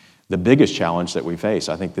be the biggest challenge that we face.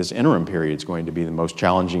 I think this interim period is going to be the most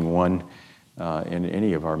challenging one in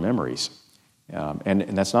any of our memories.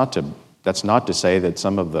 And that's not to say that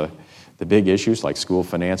some of the big issues like school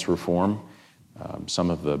finance reform,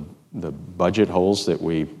 some of the budget holes that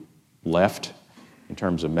we left in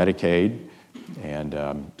terms of Medicaid, and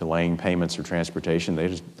delaying payments for transportation,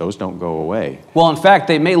 those don't go away. Well, in fact,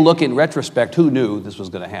 they may look in retrospect, who knew this was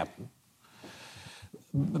going to happen?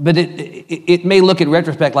 But it may look in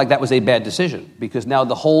retrospect like that was a bad decision, because now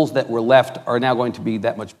the holes that were left are now going to be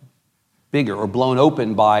that much bigger or blown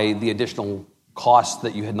open by the additional costs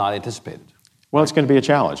that you had not anticipated. Well, it's going to be a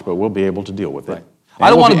challenge, but we'll be able to deal with it. Right. I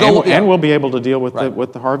don't want to go... And we'll be able to deal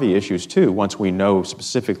with the Harvey issues, too, once we know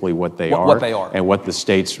specifically what they are and what the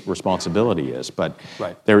state's responsibility is. But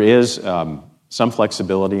there is some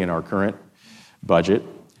flexibility in our current budget.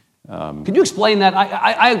 Could you explain that?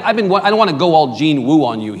 I don't want to go all Gene Wu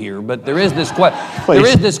on you here, but there is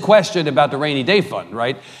this question about the rainy day fund,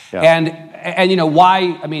 right? Yeah. And you know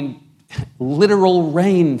why? I mean, literal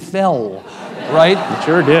rain fell, right? It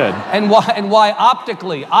sure did. And why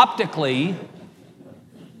optically,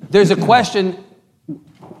 there's a question: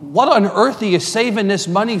 what on earth are you saving this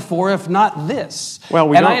money for, if not this?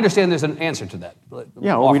 Well, I understand there's an answer to that.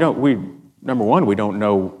 Yeah, well, number one, we don't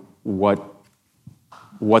know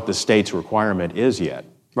what the state's requirement is yet.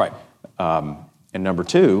 Right. And number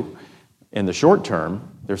two, in the short term,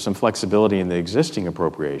 there's some flexibility in the existing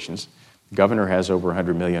appropriations. The governor has over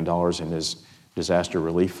 $100 million in his disaster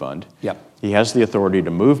relief fund. Yep. He has the authority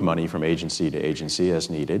to move money from agency to agency as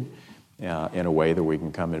needed in a way that we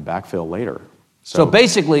can come and backfill later. So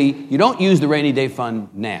basically, you don't use the rainy day fund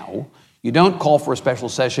now. You don't call for a special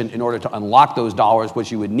session in order to unlock those dollars,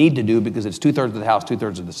 which you would need to do because it's 2/3 of the House,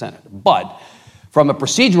 2/3 of the Senate. But from a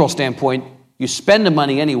procedural standpoint, You spend the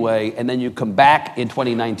money anyway, and then you come back in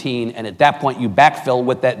 2019, and at that point you backfill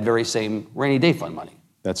with that very same rainy day fund money.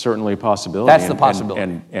 That's certainly a possibility. That's the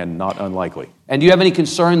possibility. And not unlikely. And do you have any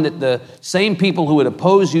concern that the same people who would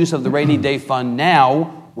oppose use of the rainy day fund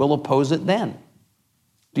now will oppose it then?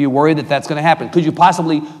 Do you worry that that's going to happen? Could you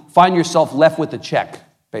possibly find yourself left with a check,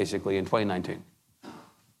 basically, in 2019?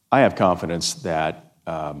 I have confidence that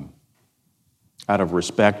out of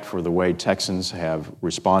respect for the way Texans have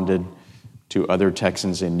responded to other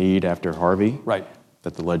Texans in need after Harvey, right,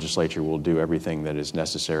 that the legislature will do everything that is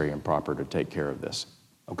necessary and proper to take care of this.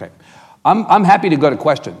 Okay. I'm happy to go to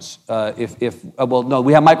questions. Well, no,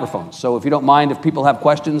 we have microphones. So if you don't mind, if people have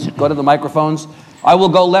questions, go to the microphones. I will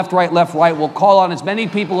go left, right. We'll call on as many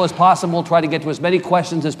people as possible, try to get to as many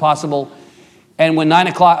questions as possible. And when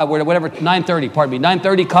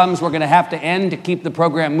 9:30 comes, we're going to have to end to keep the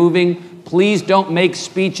program moving. Please don't make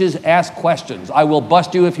speeches, ask questions. I will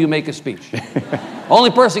bust you if you make a speech.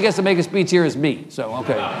 Only person who gets to make a speech here is me. So,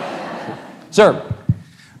 okay. Sir.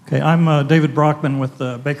 Okay, I'm David Brockman with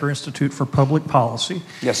the Baker Institute for Public Policy.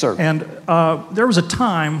 Yes, sir. And there was a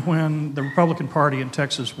time when the Republican Party in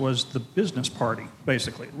Texas was the business party,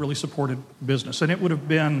 basically. It really supported business. And it would have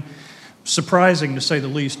been surprising, to say the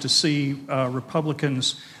least, to see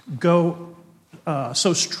Republicans go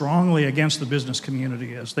so strongly against the business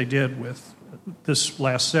community as they did with this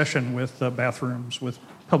last session with bathrooms, with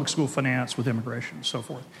public school finance, with immigration, and so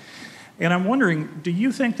forth. And I'm wondering, do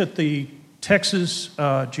you think that the Texas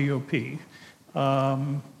GOP,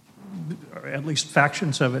 at least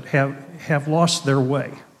factions of it, have lost their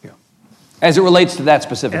way? Yeah. As it relates to that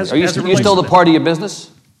specifically, are you still the party of business?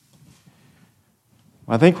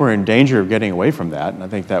 I think we're in danger of getting away from that, and I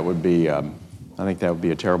think that would be a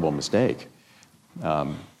terrible mistake.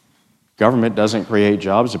 Government doesn't create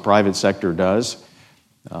jobs; the private sector does.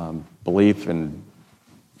 Belief in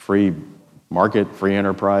free market, free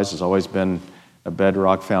enterprise has always been a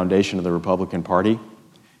bedrock foundation of the Republican Party.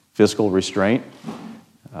 Fiscal restraint,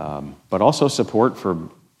 but also support for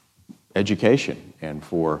education and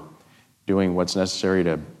for doing what's necessary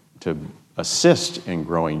to assist in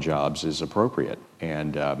growing jobs is appropriate.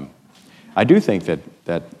 And I do think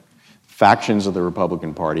that factions of the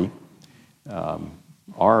Republican Party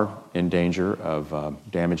are in danger of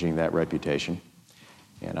damaging that reputation.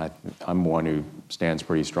 And I'm one who stands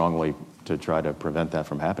pretty strongly to try to prevent that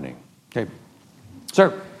from happening. Okay.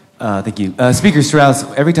 Sir. Thank you. Speaker Straus,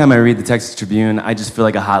 every time I read the Texas Tribune, I just feel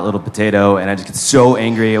like a hot little potato, and I just get so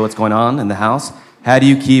angry at what's going on in the House. How do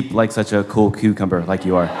you keep like such a cool cucumber like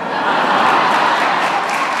you are?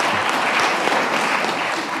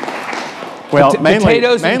 Well,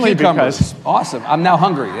 potatoes and mainly cucumbers. Because awesome. I'm now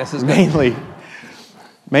hungry. This is good.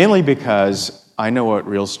 Mainly because I know what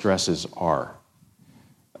real stresses are.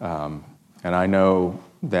 And I know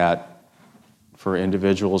that for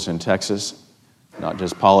individuals in Texas, not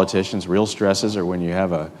just politicians, real stresses are when you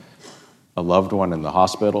have a loved one in the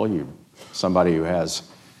hospital, somebody who has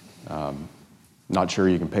not sure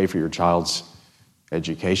you can pay for your child's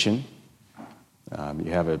education,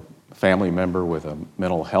 you have a family member with a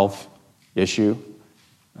mental health issue.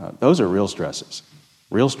 Those are real stresses.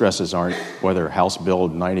 Real stresses aren't whether House Bill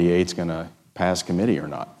 98 is going to pass committee or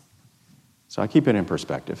not. So I keep it in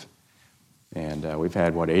perspective. And we've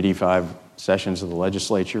had, 85 sessions of the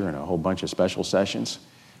legislature and a whole bunch of special sessions,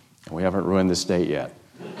 and we haven't ruined the state yet.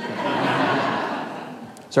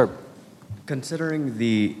 Sir. Considering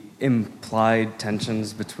the implied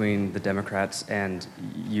tensions between the Democrats and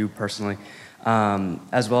you personally,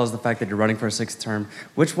 as well as the fact that you're running for a sixth term,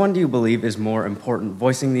 which one do you believe is more important,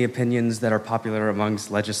 voicing the opinions that are popular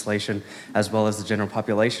amongst legislation as well as the general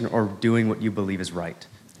population, or doing what you believe is right?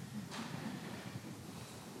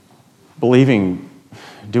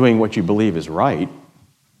 Doing what you believe is right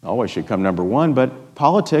always should come number one, but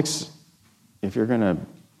politics, if you're going to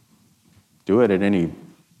do it at any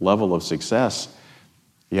level of success,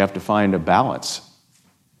 you have to find a balance,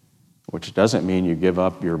 which doesn't mean you give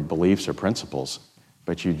up your beliefs or principles,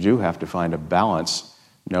 but you do have to find a balance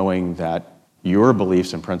knowing that your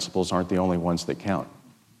beliefs and principles aren't the only ones that count.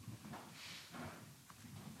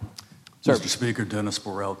 Sir. Mr. Speaker, Dennis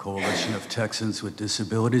Borrell, Coalition of Texans with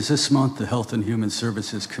Disabilities. This month, the Health and Human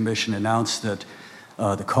Services Commission announced that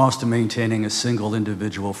the cost of maintaining a single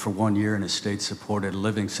individual for 1 year in a state-supported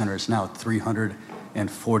living center is now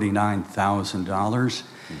 $349,000.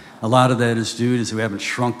 A lot of that is due to we haven't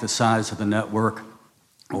shrunk the size of the network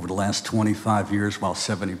over the last 25 years with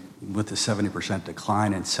the 70%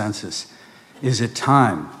 decline in census. Is it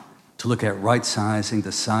time to look at right-sizing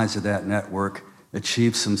the size of that network,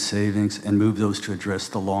 achieve some savings, and move those to address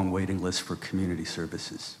the long waiting list for community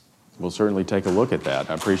services? We'll certainly take a look at that.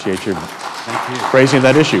 I appreciate your raising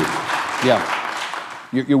that issue. Yeah.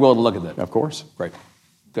 You're willing to look at that? Of course. Great.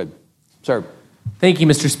 Good. Sir. Thank you,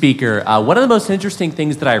 Mr. Speaker. One of the most interesting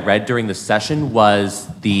things that I read during the session was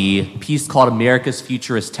the piece called America's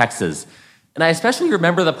Future is Texas. And I especially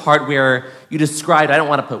remember the part where you described, I don't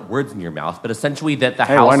want to put words in your mouth, but essentially that the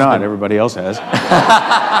House... Hey, why not? Everybody else has.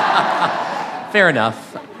 Fair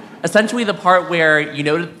enough. Essentially the part where you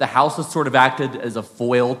noted that the House has sort of acted as a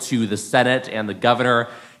foil to the Senate and the governor,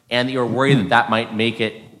 and that you're worried that that might make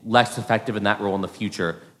it less effective in that role in the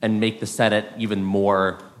future and make the Senate even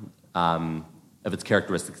more of its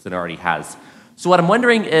characteristics than it already has. So what I'm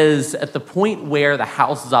wondering is, at the point where the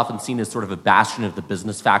House is often seen as sort of a bastion of the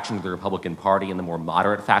business faction of the Republican Party and the more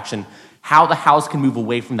moderate faction, how the House can move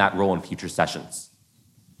away from that role in future sessions.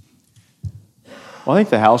 Well, I think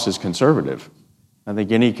the House is conservative. I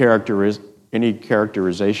think any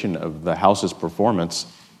characterization of the House's performance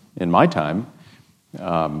in my time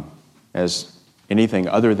as anything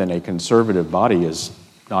other than a conservative body is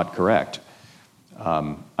not correct.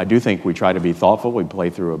 I do think we try to be thoughtful. We play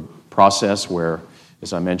through a process where,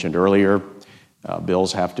 as I mentioned earlier,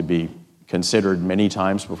 bills have to be considered many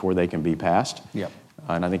times before they can be passed. Yep.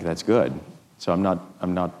 And I think that's good. So I'm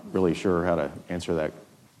not really sure how to answer that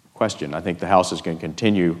question. I think the House is going to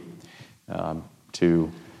continue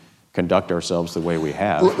to conduct ourselves the way we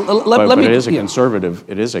have. But it is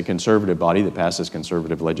a conservative body that passes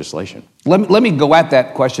conservative legislation. Let me go at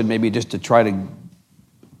that question maybe just to try to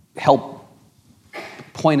help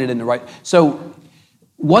point it in the right. So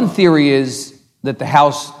one theory is that the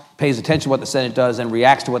House pays attention to what the Senate does and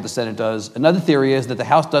reacts to what the Senate does. Another theory is that the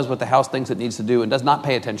House does what the House thinks it needs to do and does not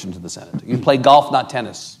pay attention to the Senate. You play golf, not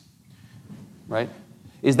tennis, right?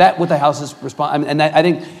 Is that what the House's response? I mean, and I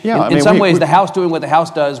think in some ways the House doing what the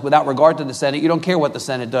House does without regard to the Senate, you don't care what the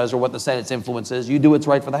Senate does or what the Senate's influence is. You do what's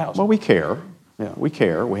right for the House. Well, we care. Yeah, we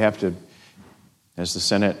care. We have to, as the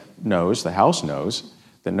Senate knows, the House knows,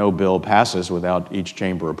 that no bill passes without each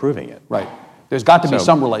chamber approving it. Right. There's got to be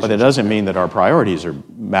some relationship. But it doesn't mean that our priorities are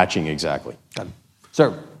matching exactly.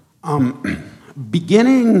 Sir.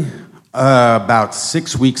 Beginning about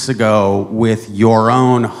 6 weeks ago with your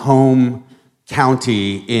own home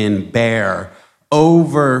county in Bexar,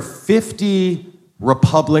 over 50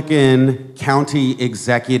 Republican county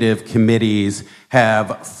executive committees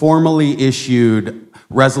have formally issued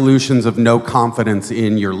resolutions of no confidence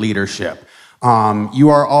in your leadership. You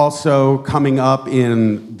are also coming up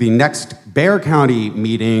in the next Bexar County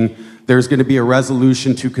meeting. There's going to be a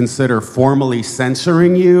resolution to consider formally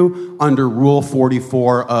censoring you under Rule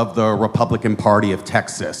 44 of the Republican Party of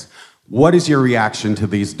Texas. What is your reaction to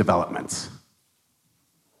these developments?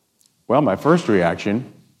 Well, my first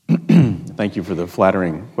reaction, thank you for the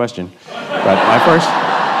flattering question, but my first...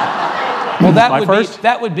 Well,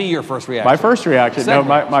 that would be your first reaction. My first reaction,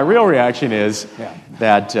 my real reaction is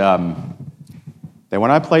that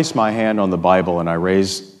when I place my hand on the Bible and I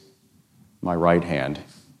raise my right hand,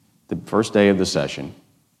 the first day of the session,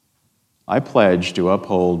 I pledge to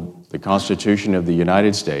uphold the Constitution of the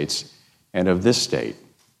United States and of this state,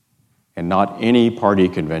 and not any party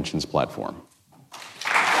convention's platform.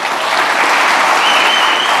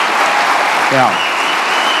 Now,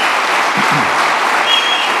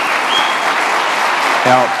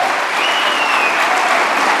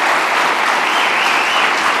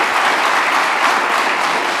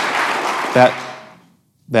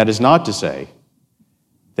 that is not to say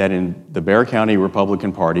that in the Bexar County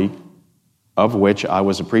Republican Party, of which I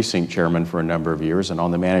was a precinct chairman for a number of years and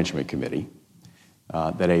on the management committee,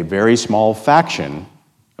 that a very small faction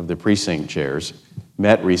of the precinct chairs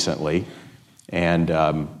met recently and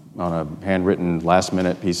on a handwritten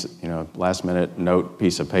last-minute note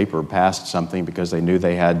piece of paper passed something because they knew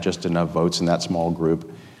they had just enough votes in that small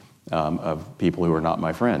group of people who are not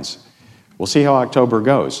my friends. We'll see how October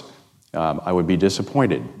goes. I would be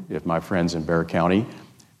disappointed if my friends in Bexar County,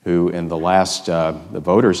 who in the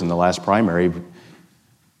voters in the last primary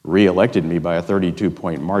re-elected me by a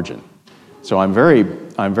 32-point margin. So I'm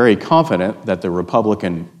very confident that the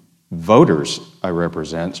Republican voters I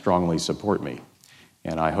represent strongly support me.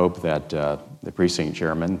 And I hope that the precinct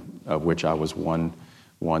chairman, of which I was once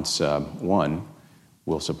one,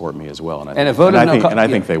 will support me as well. And I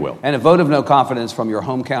think they will. And a vote of no confidence from your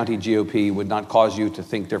home county GOP would not cause you to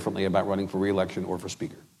think differently about running for re-election or for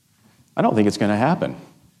speaker? I don't think it's going to happen.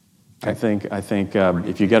 Okay. I think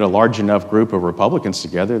if you get a large enough group of Republicans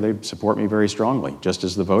together, they support me very strongly, just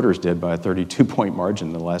as the voters did by a 32-point margin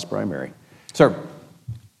in the last primary. Sir.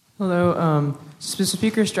 Hello.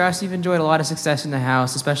 Speaker Straus, you've enjoyed a lot of success in the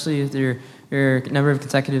House, especially with your number of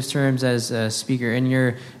consecutive terms as Speaker, and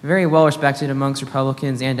you're very well respected amongst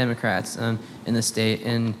Republicans and Democrats in the state.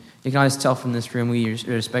 And You can always tell from this room we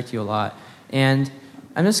respect you a lot. And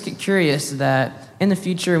I'm just curious that in the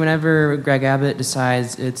future, whenever Greg Abbott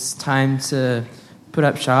decides it's time to put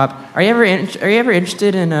up shop, are you ever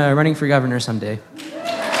interested in running for governor someday?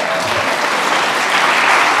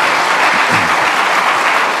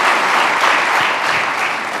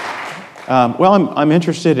 Well, I'm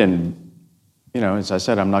interested in, as I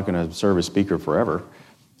said, I'm not going to serve as speaker forever.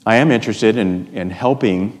 I am interested in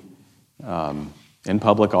helping in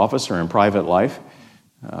public office or in private life,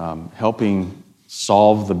 helping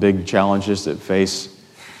solve the big challenges that face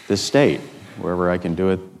this state. Wherever I can do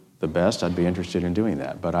it the best, I'd be interested in doing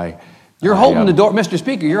that. But You're holding the door, Mr.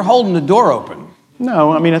 Speaker, you're holding the door open.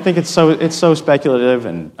 No, I mean, I think it's so speculative,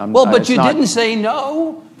 and but you didn't say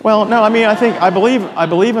no. Well, no, I mean, I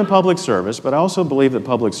believe in public service, but I also believe that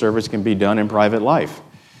public service can be done in private life.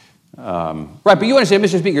 Right, but you understand,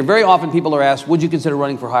 Mr. Speaker, very often people are asked, would you consider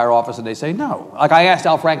running for higher office? And they say no. Like I asked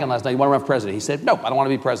Al Franken last night, you want to run for president? He said, nope, I don't want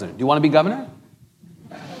to be president. Do you want to be governor?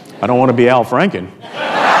 I don't want to be Al Franken.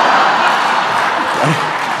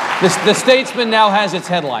 The Statesman now has its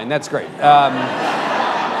headline. That's great.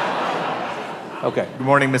 Okay. Good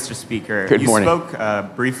morning, Mr. Speaker. Good morning. You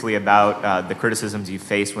spoke briefly about the criticisms you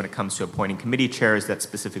face when it comes to appointing committee chairs that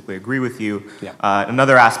specifically agree with you. Yeah.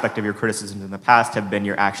 Another aspect of your criticisms in the past have been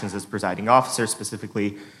your actions as presiding officer,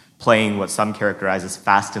 specifically playing what some characterize as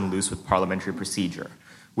fast and loose with parliamentary procedure.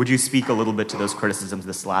 Would you speak a little bit to those criticisms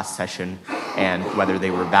this last session and whether they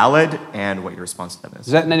were valid and what your response to them is?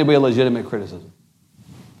 Is that in any way a legitimate criticism?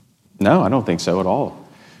 No, I don't think so at all.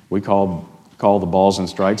 We call the balls and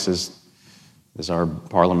strikes as our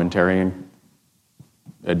parliamentarian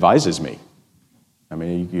advises me. I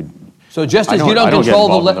mean, so just as you don't control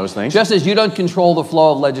the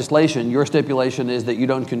flow of legislation, your stipulation is that you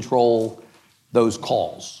don't control those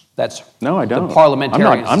calls. No, I don't. The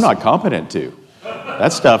parliamentarians. I'm not competent to.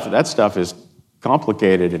 That stuff is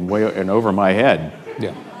complicated and over my head.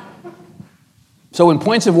 Yeah. So when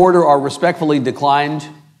points of order are respectfully declined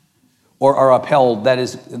or are upheld, that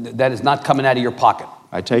is not coming out of your pocket.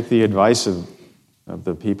 I take the advice of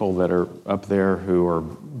the people that are up there who are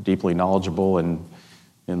deeply knowledgeable in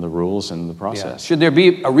the rules and the process. Yeah. Should there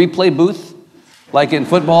be a replay booth, like in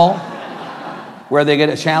football, where they get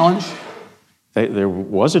a challenge? There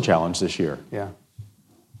was a challenge this year. Yeah.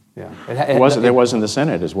 Yeah. There was in the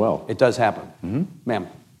Senate as well. It does happen. Mm-hmm. Ma'am.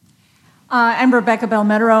 I'm Rebecca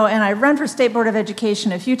Belmetero, and I run for State Board of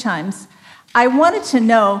Education a few times. I wanted to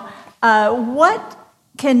know what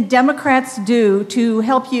can Democrats do to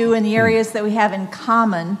help you in the areas that we have in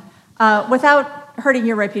common without hurting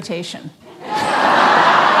your reputation?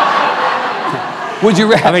 Would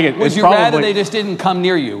you rather they just didn't come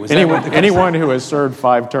near you? Anyone who has served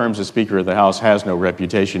 5 terms as Speaker of the House has no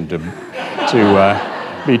reputation to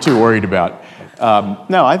be too worried about.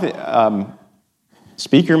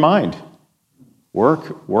 Speak your mind.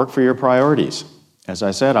 Work for your priorities. As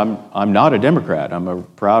I said, I'm not a Democrat. I'm a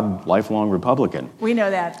proud, lifelong Republican. We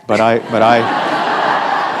know that. But I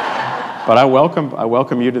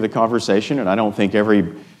welcome you to the conversation, and I don't think every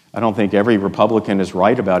Republican is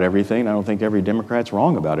right about everything. I don't think every Democrat's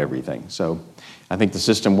wrong about everything. So I think the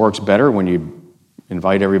system works better when you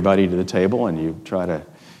invite everybody to the table and you try to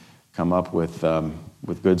come up with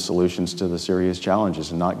good solutions to the serious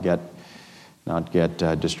challenges and not get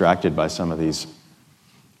distracted by some of these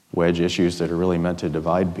wedge issues that are really meant to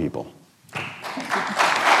divide people.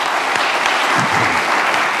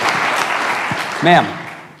 Ma'am.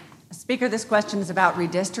 Speaker, this question is about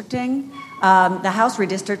redistricting. The House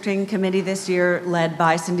Redistricting Committee this year, led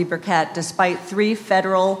by Cindy Burkett, despite 3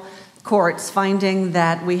 federal courts finding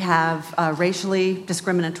that we have racially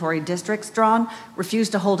discriminatory districts drawn,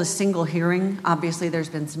 refused to hold a single hearing. Obviously, there's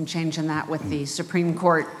been some change in that with the Supreme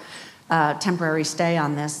Court temporary stay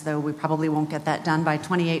on this, though we probably won't get that done by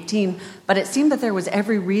 2018. But it seemed that there was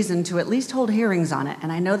every reason to at least hold hearings on it.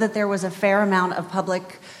 And I know that there was a fair amount of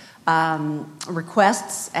public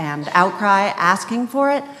requests and outcry asking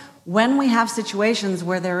for it. When we have situations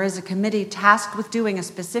where there is a committee tasked with doing a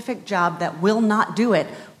specific job that will not do it,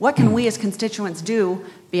 what can we as constituents do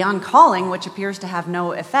beyond calling, which appears to have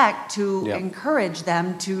no effect, to encourage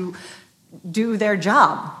them to do their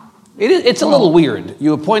job? It's a little weird.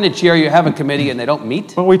 You appoint a chair, you have a committee, and they don't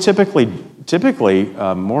meet? Well, we typically,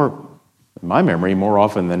 more, in my memory, more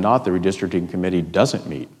often than not, the redistricting committee doesn't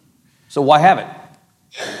meet. So why have it?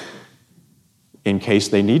 In case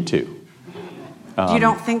they need to. You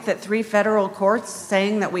don't think that 3 federal courts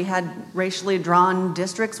saying that we had racially drawn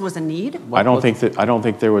districts was a need? I don't think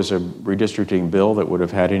there was a redistricting bill that would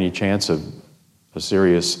have had any chance of a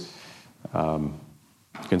serious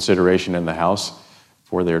consideration in the House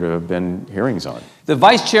for there to have been hearings on. The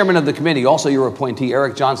vice chairman of the committee, also your appointee,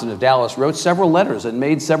 Eric Johnson of Dallas, wrote several letters and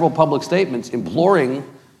made several public statements imploring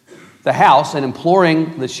the House and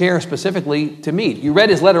imploring the chair specifically to meet. You read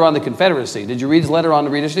his letter on the Confederacy. Did you read his letter on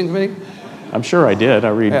the redistricting committee? I'm sure I did.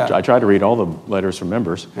 I try to read all the letters from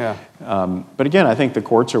members. Yeah. But again, I think the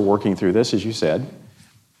courts are working through this, as you said,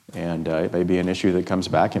 and it may be an issue that comes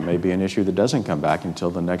back. It may be an issue that doesn't come back until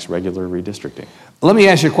the next regular redistricting. Let me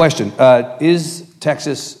ask you a question. Is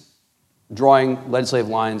Texas drawing legislative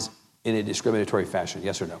lines in a discriminatory fashion,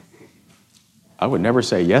 yes or no? I would never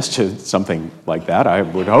say yes to something like that. I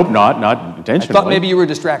would hope not intentionally. I thought maybe you were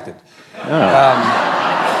distracted.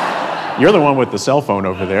 You're the one with the cell phone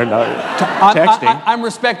over there, texting. I'm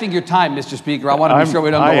respecting your time, Mr. Speaker. I want to be sure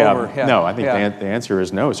we don't go over. Yeah. No, I think the answer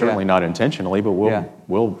is no, certainly not intentionally, but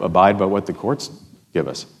we'll abide by what the courts give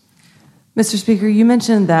us. Mr. Speaker, you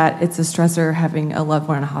mentioned that it's a stressor having a loved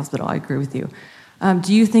one in a hospital. I agree with you.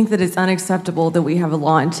 Do you think that it's unacceptable that we have a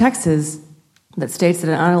law in Texas that states that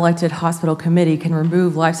an unelected hospital committee can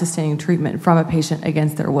remove life-sustaining treatment from a patient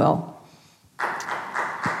against their will?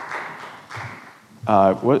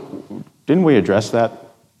 Didn't we address that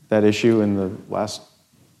issue in the last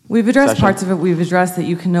We've addressed session? parts of it. We've addressed that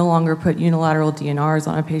you can no longer put unilateral DNRs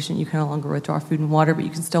on a patient. You can no longer withdraw food and water, but you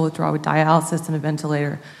can still withdraw with dialysis and a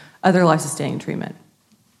ventilator, other life-sustaining treatment.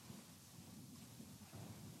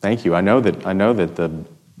 Thank you. I know that the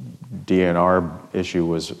DNR issue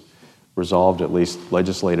was resolved, at least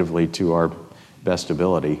legislatively, to our best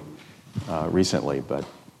ability recently, but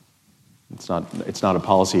it's not a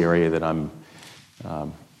policy area that I'm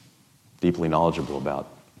deeply knowledgeable about.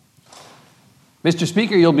 Mr.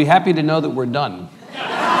 Speaker, you'll be happy to know that we're done.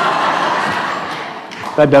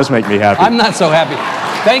 That does make me happy. I'm not so happy.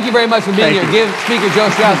 Thank you very much for being here. Give Speaker Joe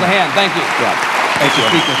Straus a hand. Thank you. Yeah. Thank you. Mr.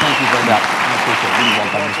 Speaker, thank you very much. I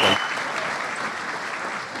appreciate it.